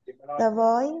 The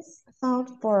boys thought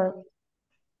for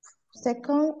a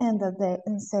second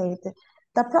and said,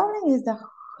 "The problem is the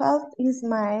half is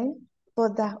mine,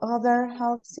 but the other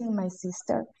half is my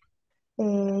sister."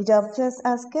 Joseph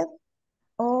asked,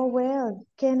 "Oh, well,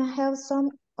 can I have some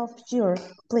of yours,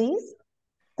 please?"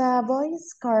 The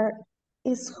boy's card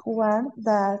is one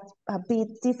that's a bit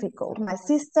difficult. My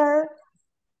sister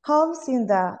house in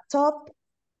the top,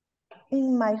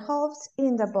 in my house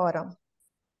in the bottom.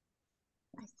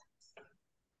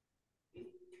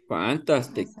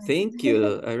 Fantastic. Thank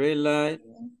you. I really like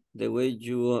the way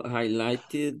you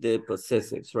highlighted the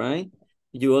possessives, right?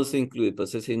 You also include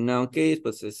possessive noun case,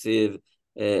 possessive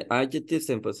adjectives,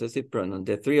 and possessive pronoun,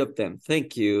 the three of them.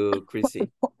 Thank you,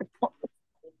 Chrissy.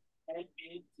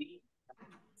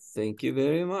 Thank you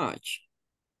very much.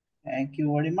 Thank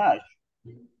you very much.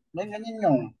 Venga,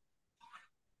 niño.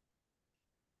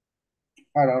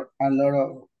 A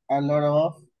lot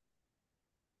of.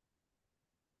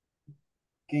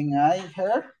 Can I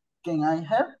help? Can I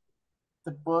help?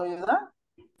 ¿Te puedo ayudar?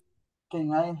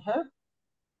 Can I help?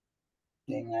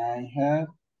 Can I help?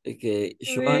 Okay,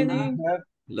 Joanna.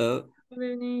 Hello.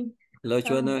 Hello,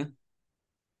 Joanna.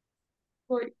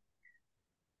 Voy.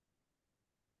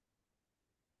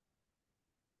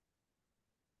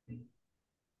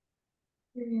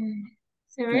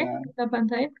 ¿Se ve la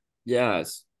pantalla?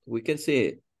 Yes, we can see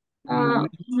it.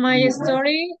 My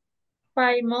story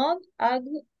 5 months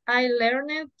ago, I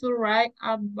learned to ride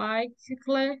a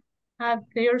bicycle at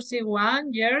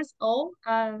 31 years old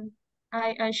and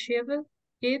I achieved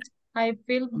it. I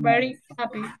feel very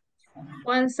happy.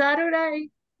 One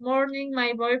Saturday morning,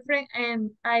 my boyfriend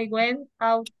and I went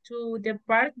out to the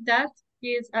park that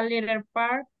is a little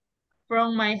park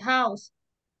from my house.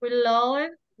 We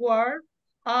loaded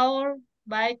our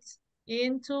bikes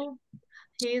into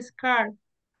his car.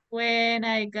 When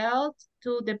I got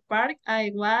to the park,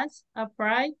 I was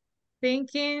afraid,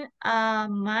 thinking I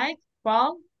might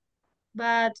fall,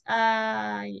 but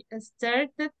I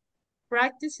started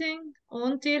practicing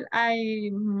until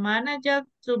I managed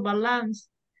to balance.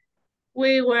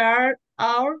 We wore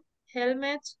our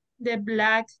helmets. The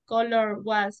black color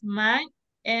was mine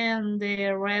and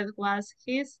the red was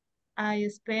his. I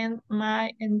spent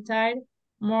my entire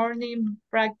morning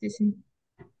practicing.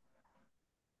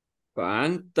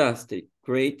 Fantastic.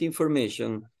 Great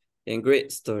information and great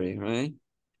story, right?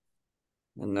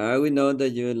 And now we know that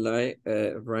you like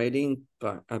riding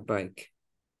a bike.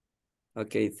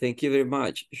 Okay, thank you very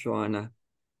much, Joanna.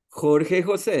 Jorge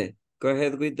Jose, go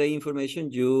ahead with the information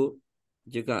you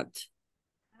got.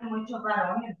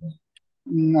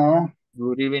 No,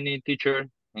 Good evening, teacher,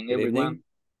 and Good everyone. evening.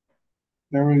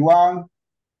 everyone,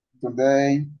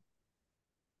 today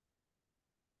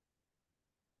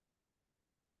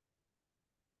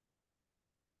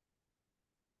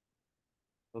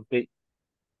Okay.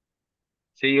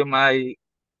 See you my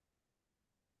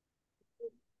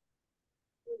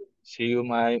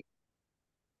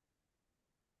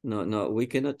No, we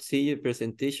cannot see your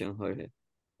presentation, Jorge.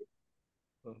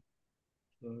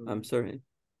 I'm sorry.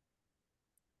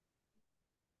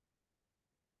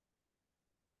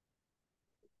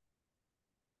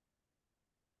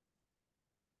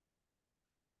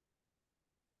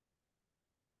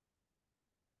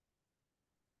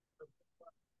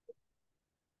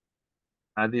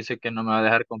 dice que no me va a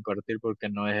dejar compartir porque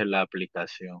no es la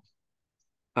aplicación.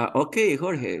 Okay,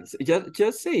 Jorge,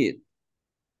 just say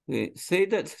it. Say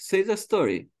the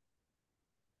story.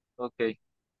 Okay.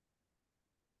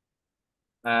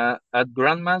 At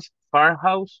Grandma's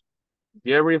farmhouse,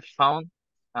 Jerry found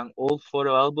an old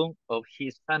photo album of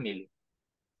his family.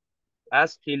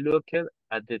 As he looked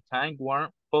at the time-worn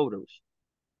photos,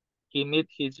 he met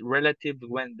his relatives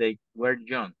when they were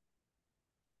young.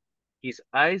 His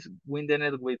eyes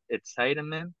widened with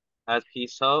excitement as he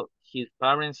saw his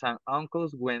parents and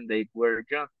uncles when they were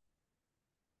young.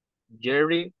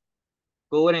 Jerry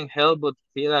couldn't help but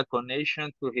feel a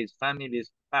connection to his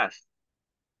family's past.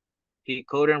 He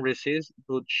couldn't resist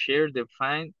but share the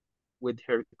find with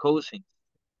her cousins.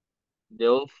 The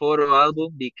old photo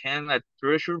album became a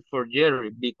treasure for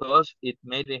Jerry because it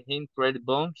made him create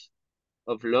bonds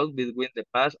of love between the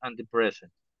past and the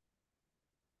present.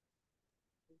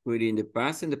 Within the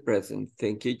past and the present.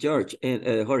 Thank you, George.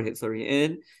 And Jorge, sorry.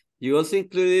 And you also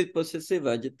included possessive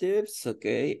adjectives,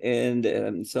 okay?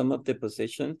 And some of the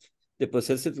possessions, the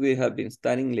possessives we have been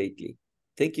studying lately.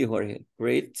 Thank you, Jorge.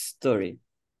 Great story.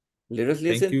 Let us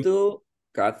listen to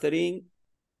Catherine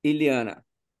Ileana.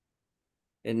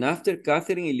 And after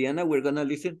Catherine Ileana, we're going to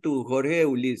listen to Jorge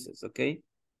Ulises, okay?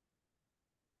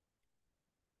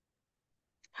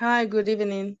 Hi, good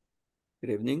evening.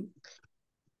 Good evening.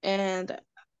 And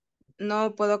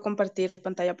no puedo compartir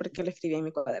pantalla porque lo escribí en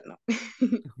mi cuaderno.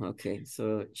 Okay,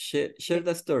 so share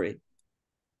the story.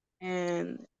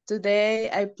 And today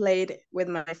I played with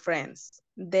my friends.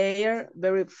 They are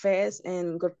very fast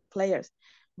and good players,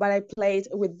 but I played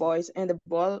with boys and the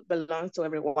ball belongs to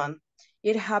everyone.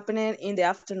 It happened in the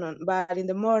afternoon, but in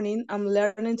the morning I'm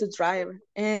learning to drive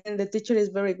and the teacher is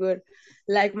very good,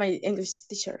 like my English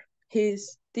teacher.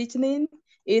 His teaching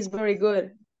is very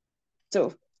good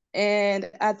too. And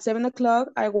at 7 o'clock,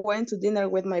 I went to dinner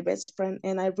with my best friend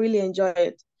and I really enjoyed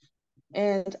it.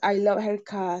 And I love her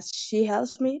because she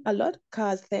helps me a lot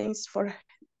because thanks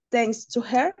to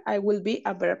her, I will be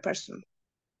a better person.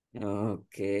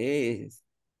 Okay,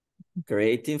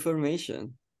 great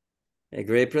information. A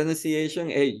great pronunciation.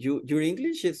 Hey, your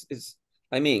English is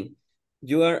I mean,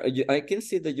 I can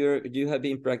see that you have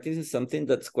been practicing something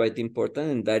that's quite important,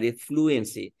 and that is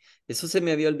fluency. Eso se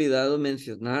me había olvidado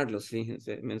mencionarlo,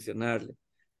 fíjense, mencionarle.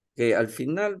 Que al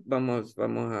final vamos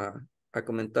a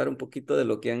comentar un poquito de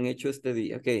lo que han hecho este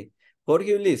día. Ok,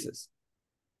 Jorge Ulises.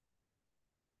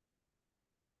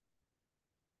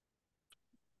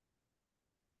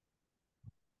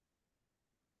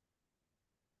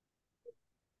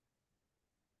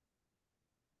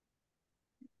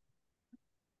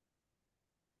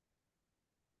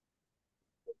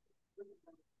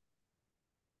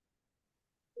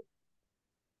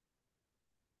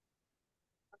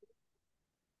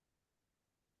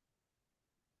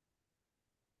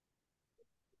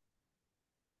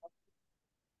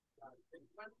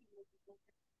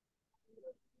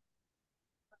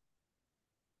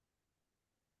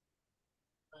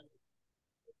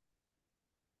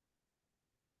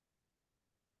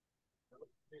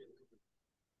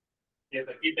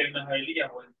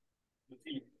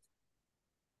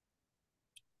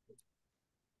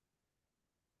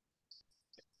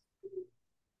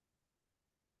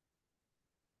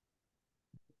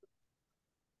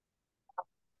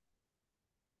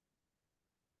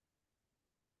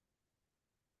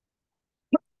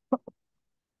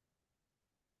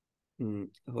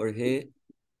 Jorge,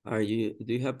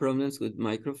 do you have problems with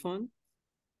microphone?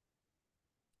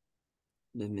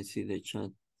 Let me see the chat.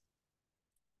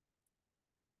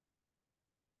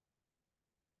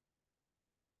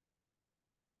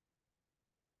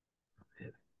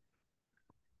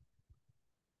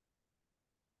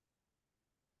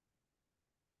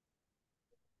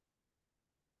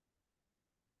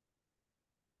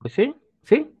 See?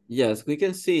 See? Yes, we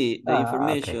can see the Okay.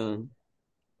 information.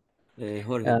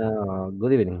 Jorge.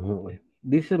 Good evening.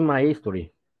 This is my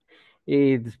history.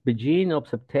 It's beginning of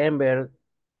September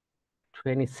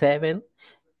 27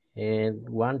 and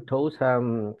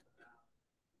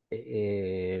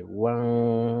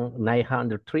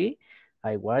 1903.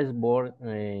 I was born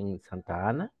in Santa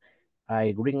Ana.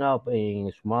 I grew up in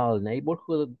a small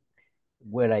neighborhood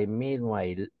where I met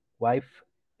my wife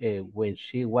when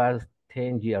she was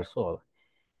 10 years old.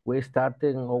 We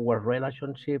started our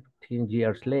relationship 10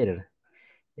 years later.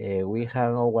 We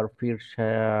had our first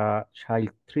child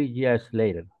 3 years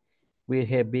later. We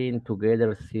have been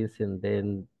together since, and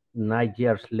then 9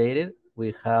 years later,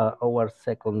 we have our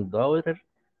second daughter.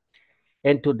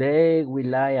 And today we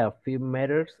lie a few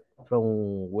meters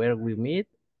from where we meet,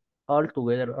 all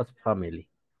together as family.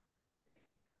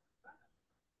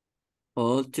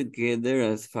 All together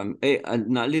as family. Hey,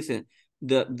 now listen,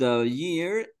 the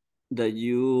year that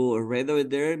you read over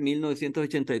there,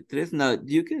 1983. Now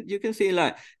you can say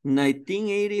like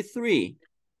 1983.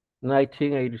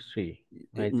 1983.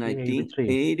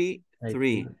 1983.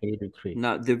 1983.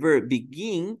 Now the verb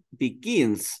begins.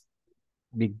 Begins.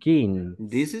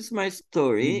 This is my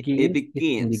story. It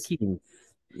begins. Begins.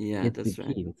 Yeah, It that's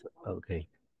begins. right. Okay.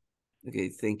 Okay,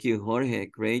 thank you, Jorge.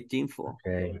 Great info.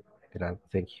 Okay,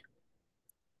 thank you.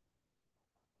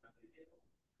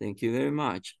 Thank you very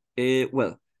much.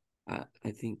 Well, I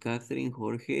think Catherine,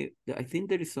 Jorge, I think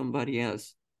there is somebody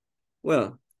else.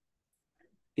 Well,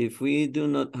 if we do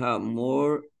not have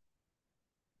more,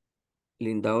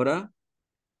 Lindaura.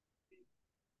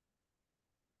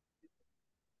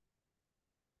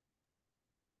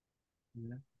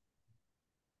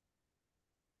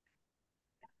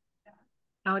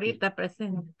 Ahorita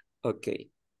presente. Okay.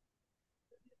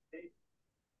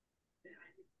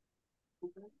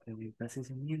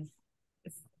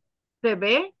 ¿Se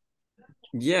ve?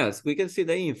 Yes, we can see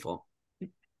the info.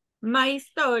 My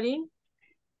story.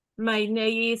 My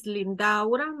name is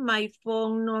Lindaura. My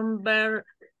phone number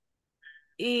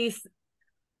is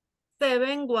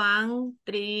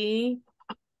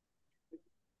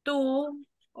 7132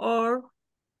 or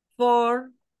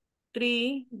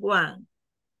 431.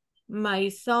 My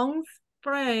son's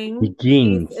friend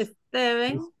Begins. is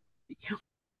Steven.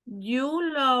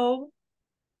 You love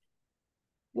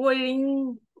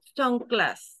wearing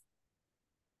sunglasses.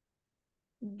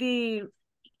 The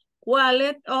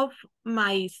wallet of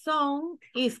my son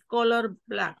is color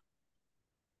black.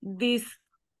 The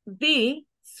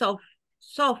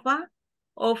sofa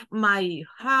of my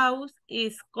house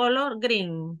is color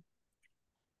green.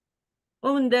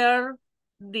 Under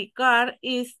the car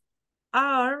is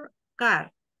our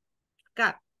cat.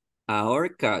 Our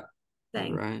cat.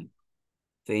 Thank All right.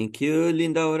 Thank you,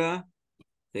 Lindaura.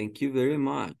 Thank you very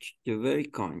much. You're very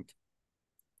kind.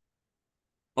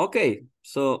 Okay,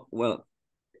 so, well.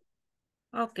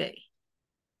 Okay.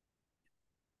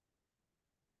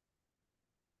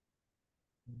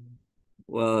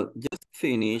 Well, just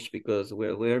finish because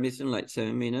we're missing like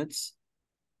 7 minutes.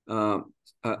 I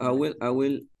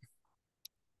will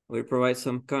provide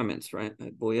some comments, right?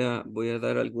 Voy a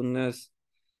dar algunas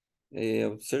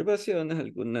observaciones,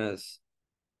 algunas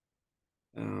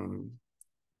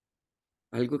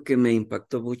algo que me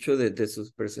impactó mucho desde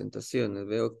sus presentaciones.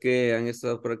 Veo que han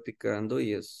estado practicando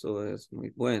y eso es muy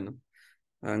bueno.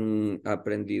 Han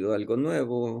aprendido algo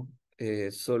nuevo,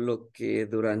 solo que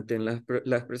durante las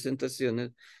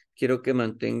presentaciones quiero que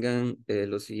mantengan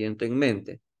lo siguiente en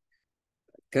mente.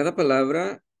 Cada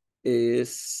palabra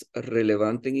es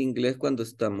relevante en inglés cuando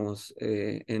estamos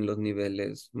en los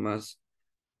niveles más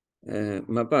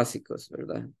básicos,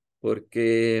 ¿verdad?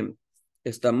 Porque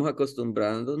estamos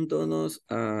acostumbrándonos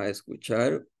a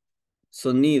escuchar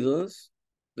sonidos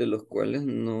de los cuales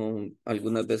no,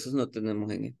 algunas veces no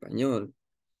tenemos en español.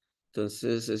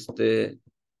 Entonces,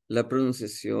 la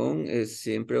pronunciación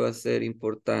siempre va a ser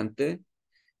importante.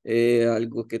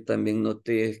 Algo que también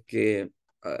noté es que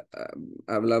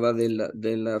hablaba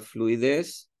de la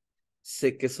fluidez.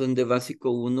 Sé que son de básico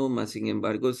 1, más sin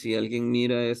embargo, si alguien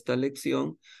mira esta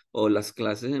lección o las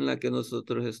clases en las que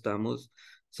nosotros estamos,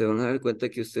 se van a dar cuenta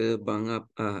que ustedes van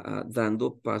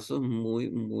dando pasos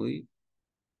muy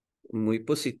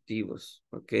positivos,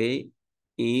 ¿ok?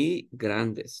 Y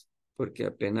grandes, porque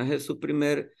apenas es su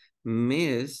primer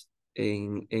mes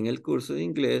en el curso de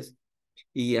inglés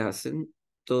y hacen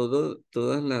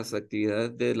todas las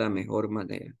actividades de la mejor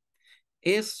manera.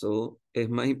 Eso es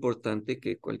más importante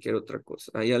que cualquier otra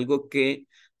cosa. Hay algo que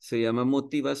se llama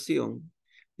motivación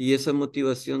y esa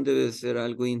motivación debe ser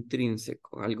algo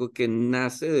intrínseco, algo que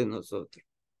nace de nosotros.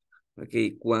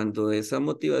 Okay, cuando esa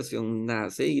motivación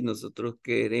nace y nosotros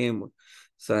queremos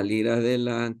salir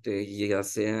adelante, ya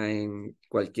sea en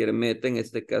cualquier meta, en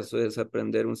este caso es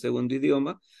aprender un segundo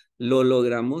idioma, lo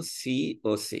logramos sí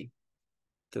o sí.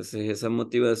 Entonces esa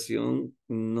motivación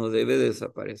no debe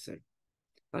desaparecer.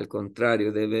 Al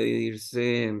contrario, debe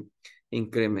irse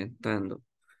incrementando,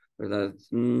 ¿verdad?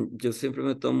 Yo siempre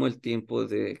me tomo el tiempo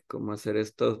de cómo hacer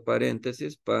estos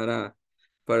paréntesis para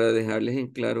dejarles en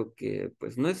claro que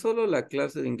pues no es solo la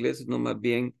clase de inglés, sino más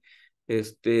bien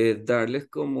darles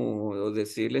como o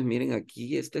decirles, miren,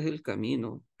 aquí este es el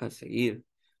camino a seguir,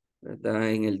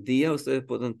 ¿verdad? En el día ustedes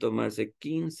pueden tomarse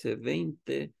 15,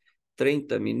 20,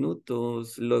 30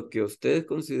 minutos, lo que ustedes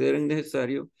consideren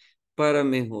necesario para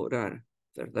mejorar,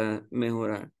 ¿verdad?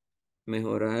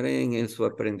 Mejorar en su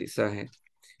aprendizaje.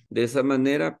 De esa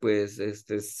manera, pues,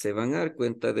 se van a dar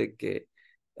cuenta de que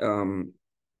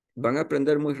van a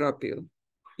aprender muy rápido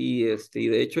y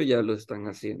de hecho ya lo están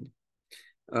haciendo.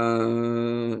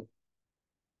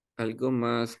 Algo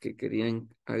más que querían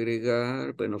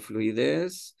agregar, bueno,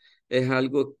 fluidez es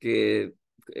algo que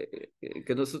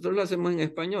nosotros lo hacemos en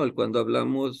español cuando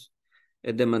hablamos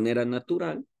de manera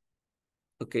natural.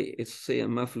 Ok, eso se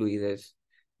llama fluidez.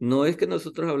 No es que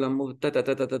nosotros hablamos ta, ta,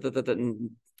 ta, ta, ta, ta, ta, ta,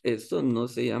 eso no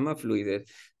se llama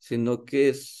fluidez, sino que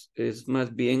es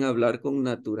más bien hablar con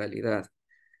naturalidad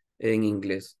en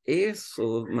inglés.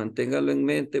 Eso manténgalo en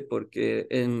mente porque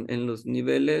en los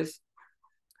niveles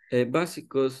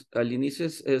básicos al inicio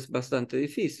es bastante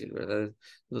difícil, ¿verdad?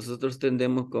 Nosotros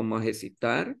tendemos como a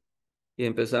hesitar y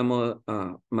empezamos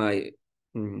a my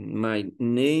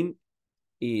name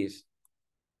is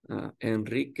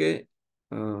Enrique,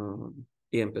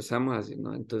 y empezamos así,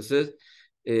 ¿no? Entonces,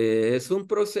 es un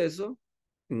proceso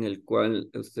en el cual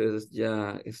ustedes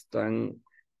ya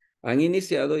han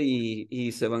iniciado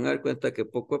y se van a dar cuenta que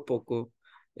poco a poco,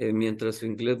 mientras su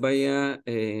inglés vaya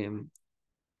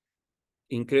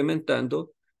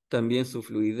incrementando, también su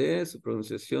fluidez, su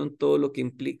pronunciación, todo lo que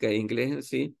implica inglés en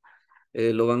sí,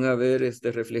 lo van a ver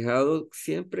reflejado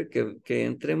siempre que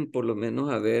entren por lo menos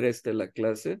a ver la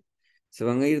clase, se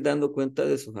van a ir dando cuenta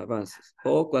de sus avances.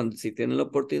 O cuando si tienen la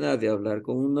oportunidad de hablar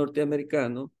con un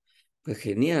norteamericano, pues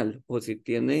genial. O si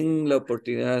tienen la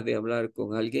oportunidad de hablar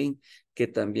con alguien que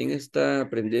también está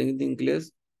aprendiendo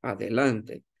inglés,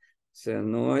 adelante. O sea,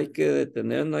 no hay que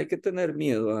detener, no hay que tener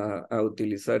miedo a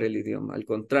utilizar el idioma. Al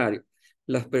contrario,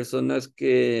 las personas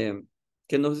que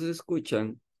nos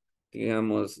escuchan,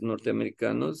 digamos,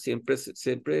 norteamericanos,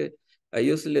 siempre a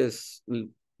ellos les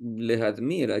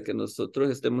admira que nosotros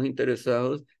estemos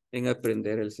interesados en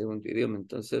aprender el segundo idioma.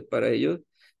 Entonces, para ellos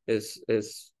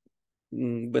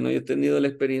bueno, yo he tenido la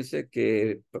experiencia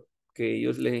que a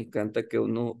ellos les encanta que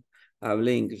uno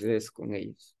hable inglés con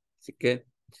ellos. Así que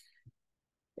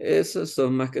esas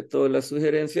son más que todo las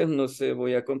sugerencias. No sé,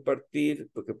 voy a compartir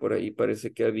porque por ahí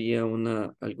parece que había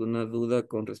alguna duda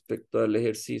con respecto al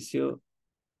ejercicio.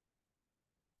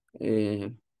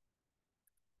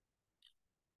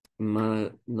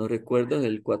 No recuerdo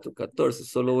el 414,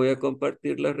 solo voy a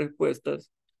compartir las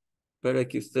respuestas para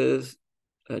que ustedes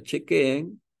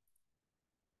chequeen,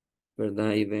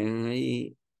 ¿verdad? Y vean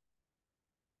ahí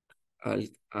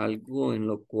algo en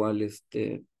lo cual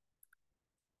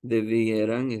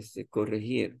debieran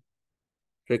corregir.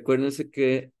 Recuérdense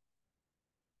que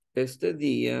este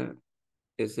día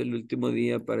es el último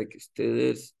día para que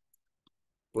ustedes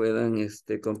puedan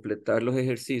completar los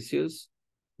ejercicios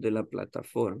de la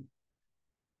plataforma.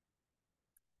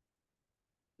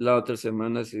 La otra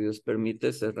semana, si Dios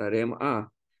permite, cerraremos.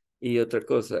 Y otra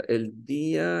cosa, el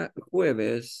día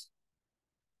jueves,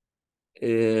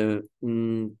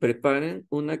 preparen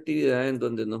una actividad en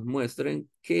donde nos muestren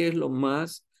qué es lo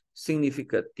más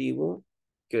significativo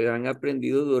que han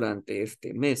aprendido durante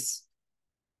este mes.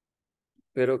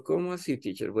 Pero ¿cómo así,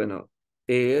 teacher? Bueno,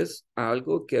 es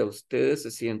algo que a ustedes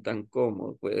se sientan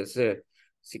cómodos. Puede ser,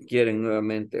 si quieren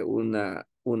nuevamente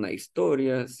una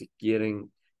historia, si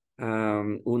quieren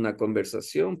una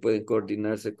conversación, pueden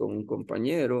coordinarse con un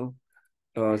compañero.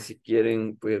 Si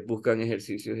quieren, pues buscan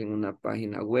ejercicios en una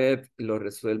página web, lo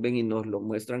resuelven y nos lo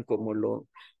muestran como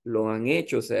lo han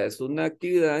hecho. O sea, es una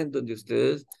actividad en donde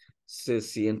ustedes se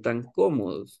sientan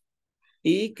cómodos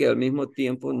y que al mismo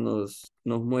tiempo nos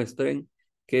muestren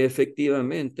que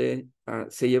efectivamente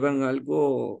se llevan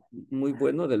algo muy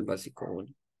bueno del básico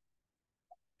 1.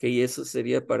 Que eso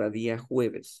sería para día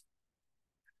jueves.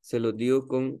 Se los digo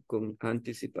con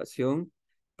anticipación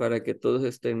para que todos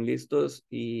estén listos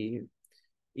y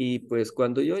pues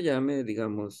cuando yo llame,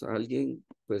 digamos, a alguien,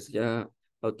 pues ya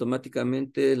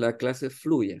automáticamente la clase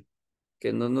fluya.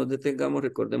 Que no nos detengamos,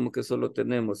 recordemos que solo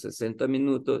tenemos 60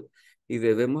 minutos y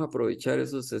debemos aprovechar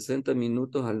esos 60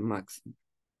 minutos al máximo.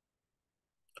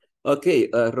 Okay,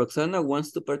 Roxana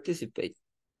wants to participate.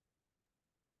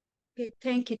 Okay,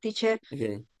 thank you, teacher.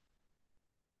 Okay.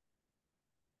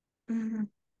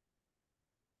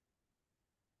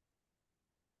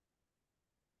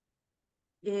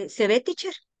 ¿Se ve,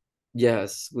 teacher?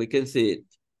 Yes, we can see it.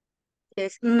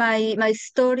 Yes, my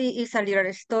story is a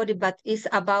little story, but it's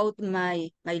about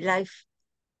my life.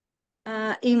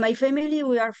 In my family,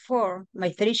 we are 4,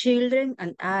 my 3 children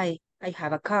and I. I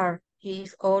have a car,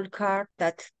 his old car.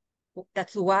 That's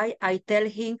why I tell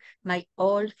him my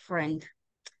old friend.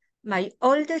 My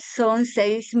oldest son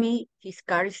says me his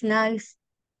car is nice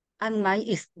and mine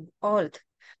is old,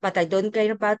 but I don't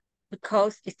care about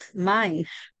because it's mine.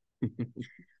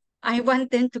 I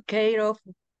want them to care of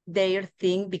their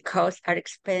thing because are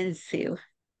expensive.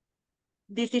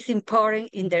 This is important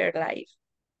in their life.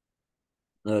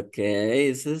 Okay,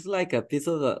 this is like a piece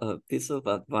of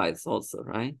advice also,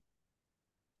 right?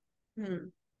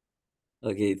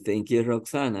 Okay, thank you,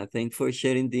 Roxana. Thanks for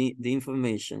sharing the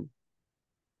information.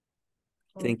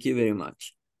 Thank you very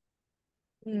much.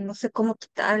 No sé cómo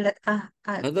quitarla.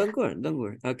 Don't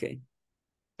worry. Okay.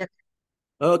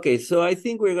 Okay, so I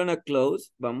think we're gonna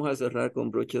close. Vamos a cerrar con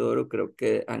broche de oro. Creo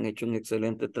que han hecho un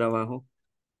excelente trabajo.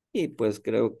 Y pues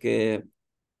creo que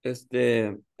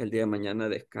el día de mañana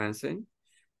descansen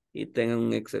y tengan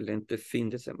un excelente fin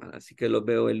de semana. Así que los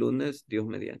veo el lunes, Dios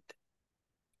mediante.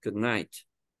 Good night.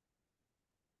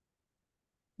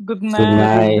 Good Good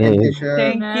night. night.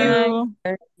 Thank you.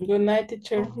 Good night,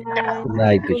 teacher. Good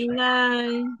night, Good teacher.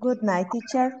 night. Good night,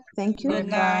 teacher. Thank you. Good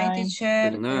night, Bye.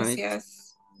 teacher. Good night.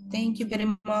 Gracias. Thank you very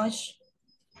much.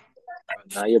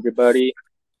 Good night, everybody.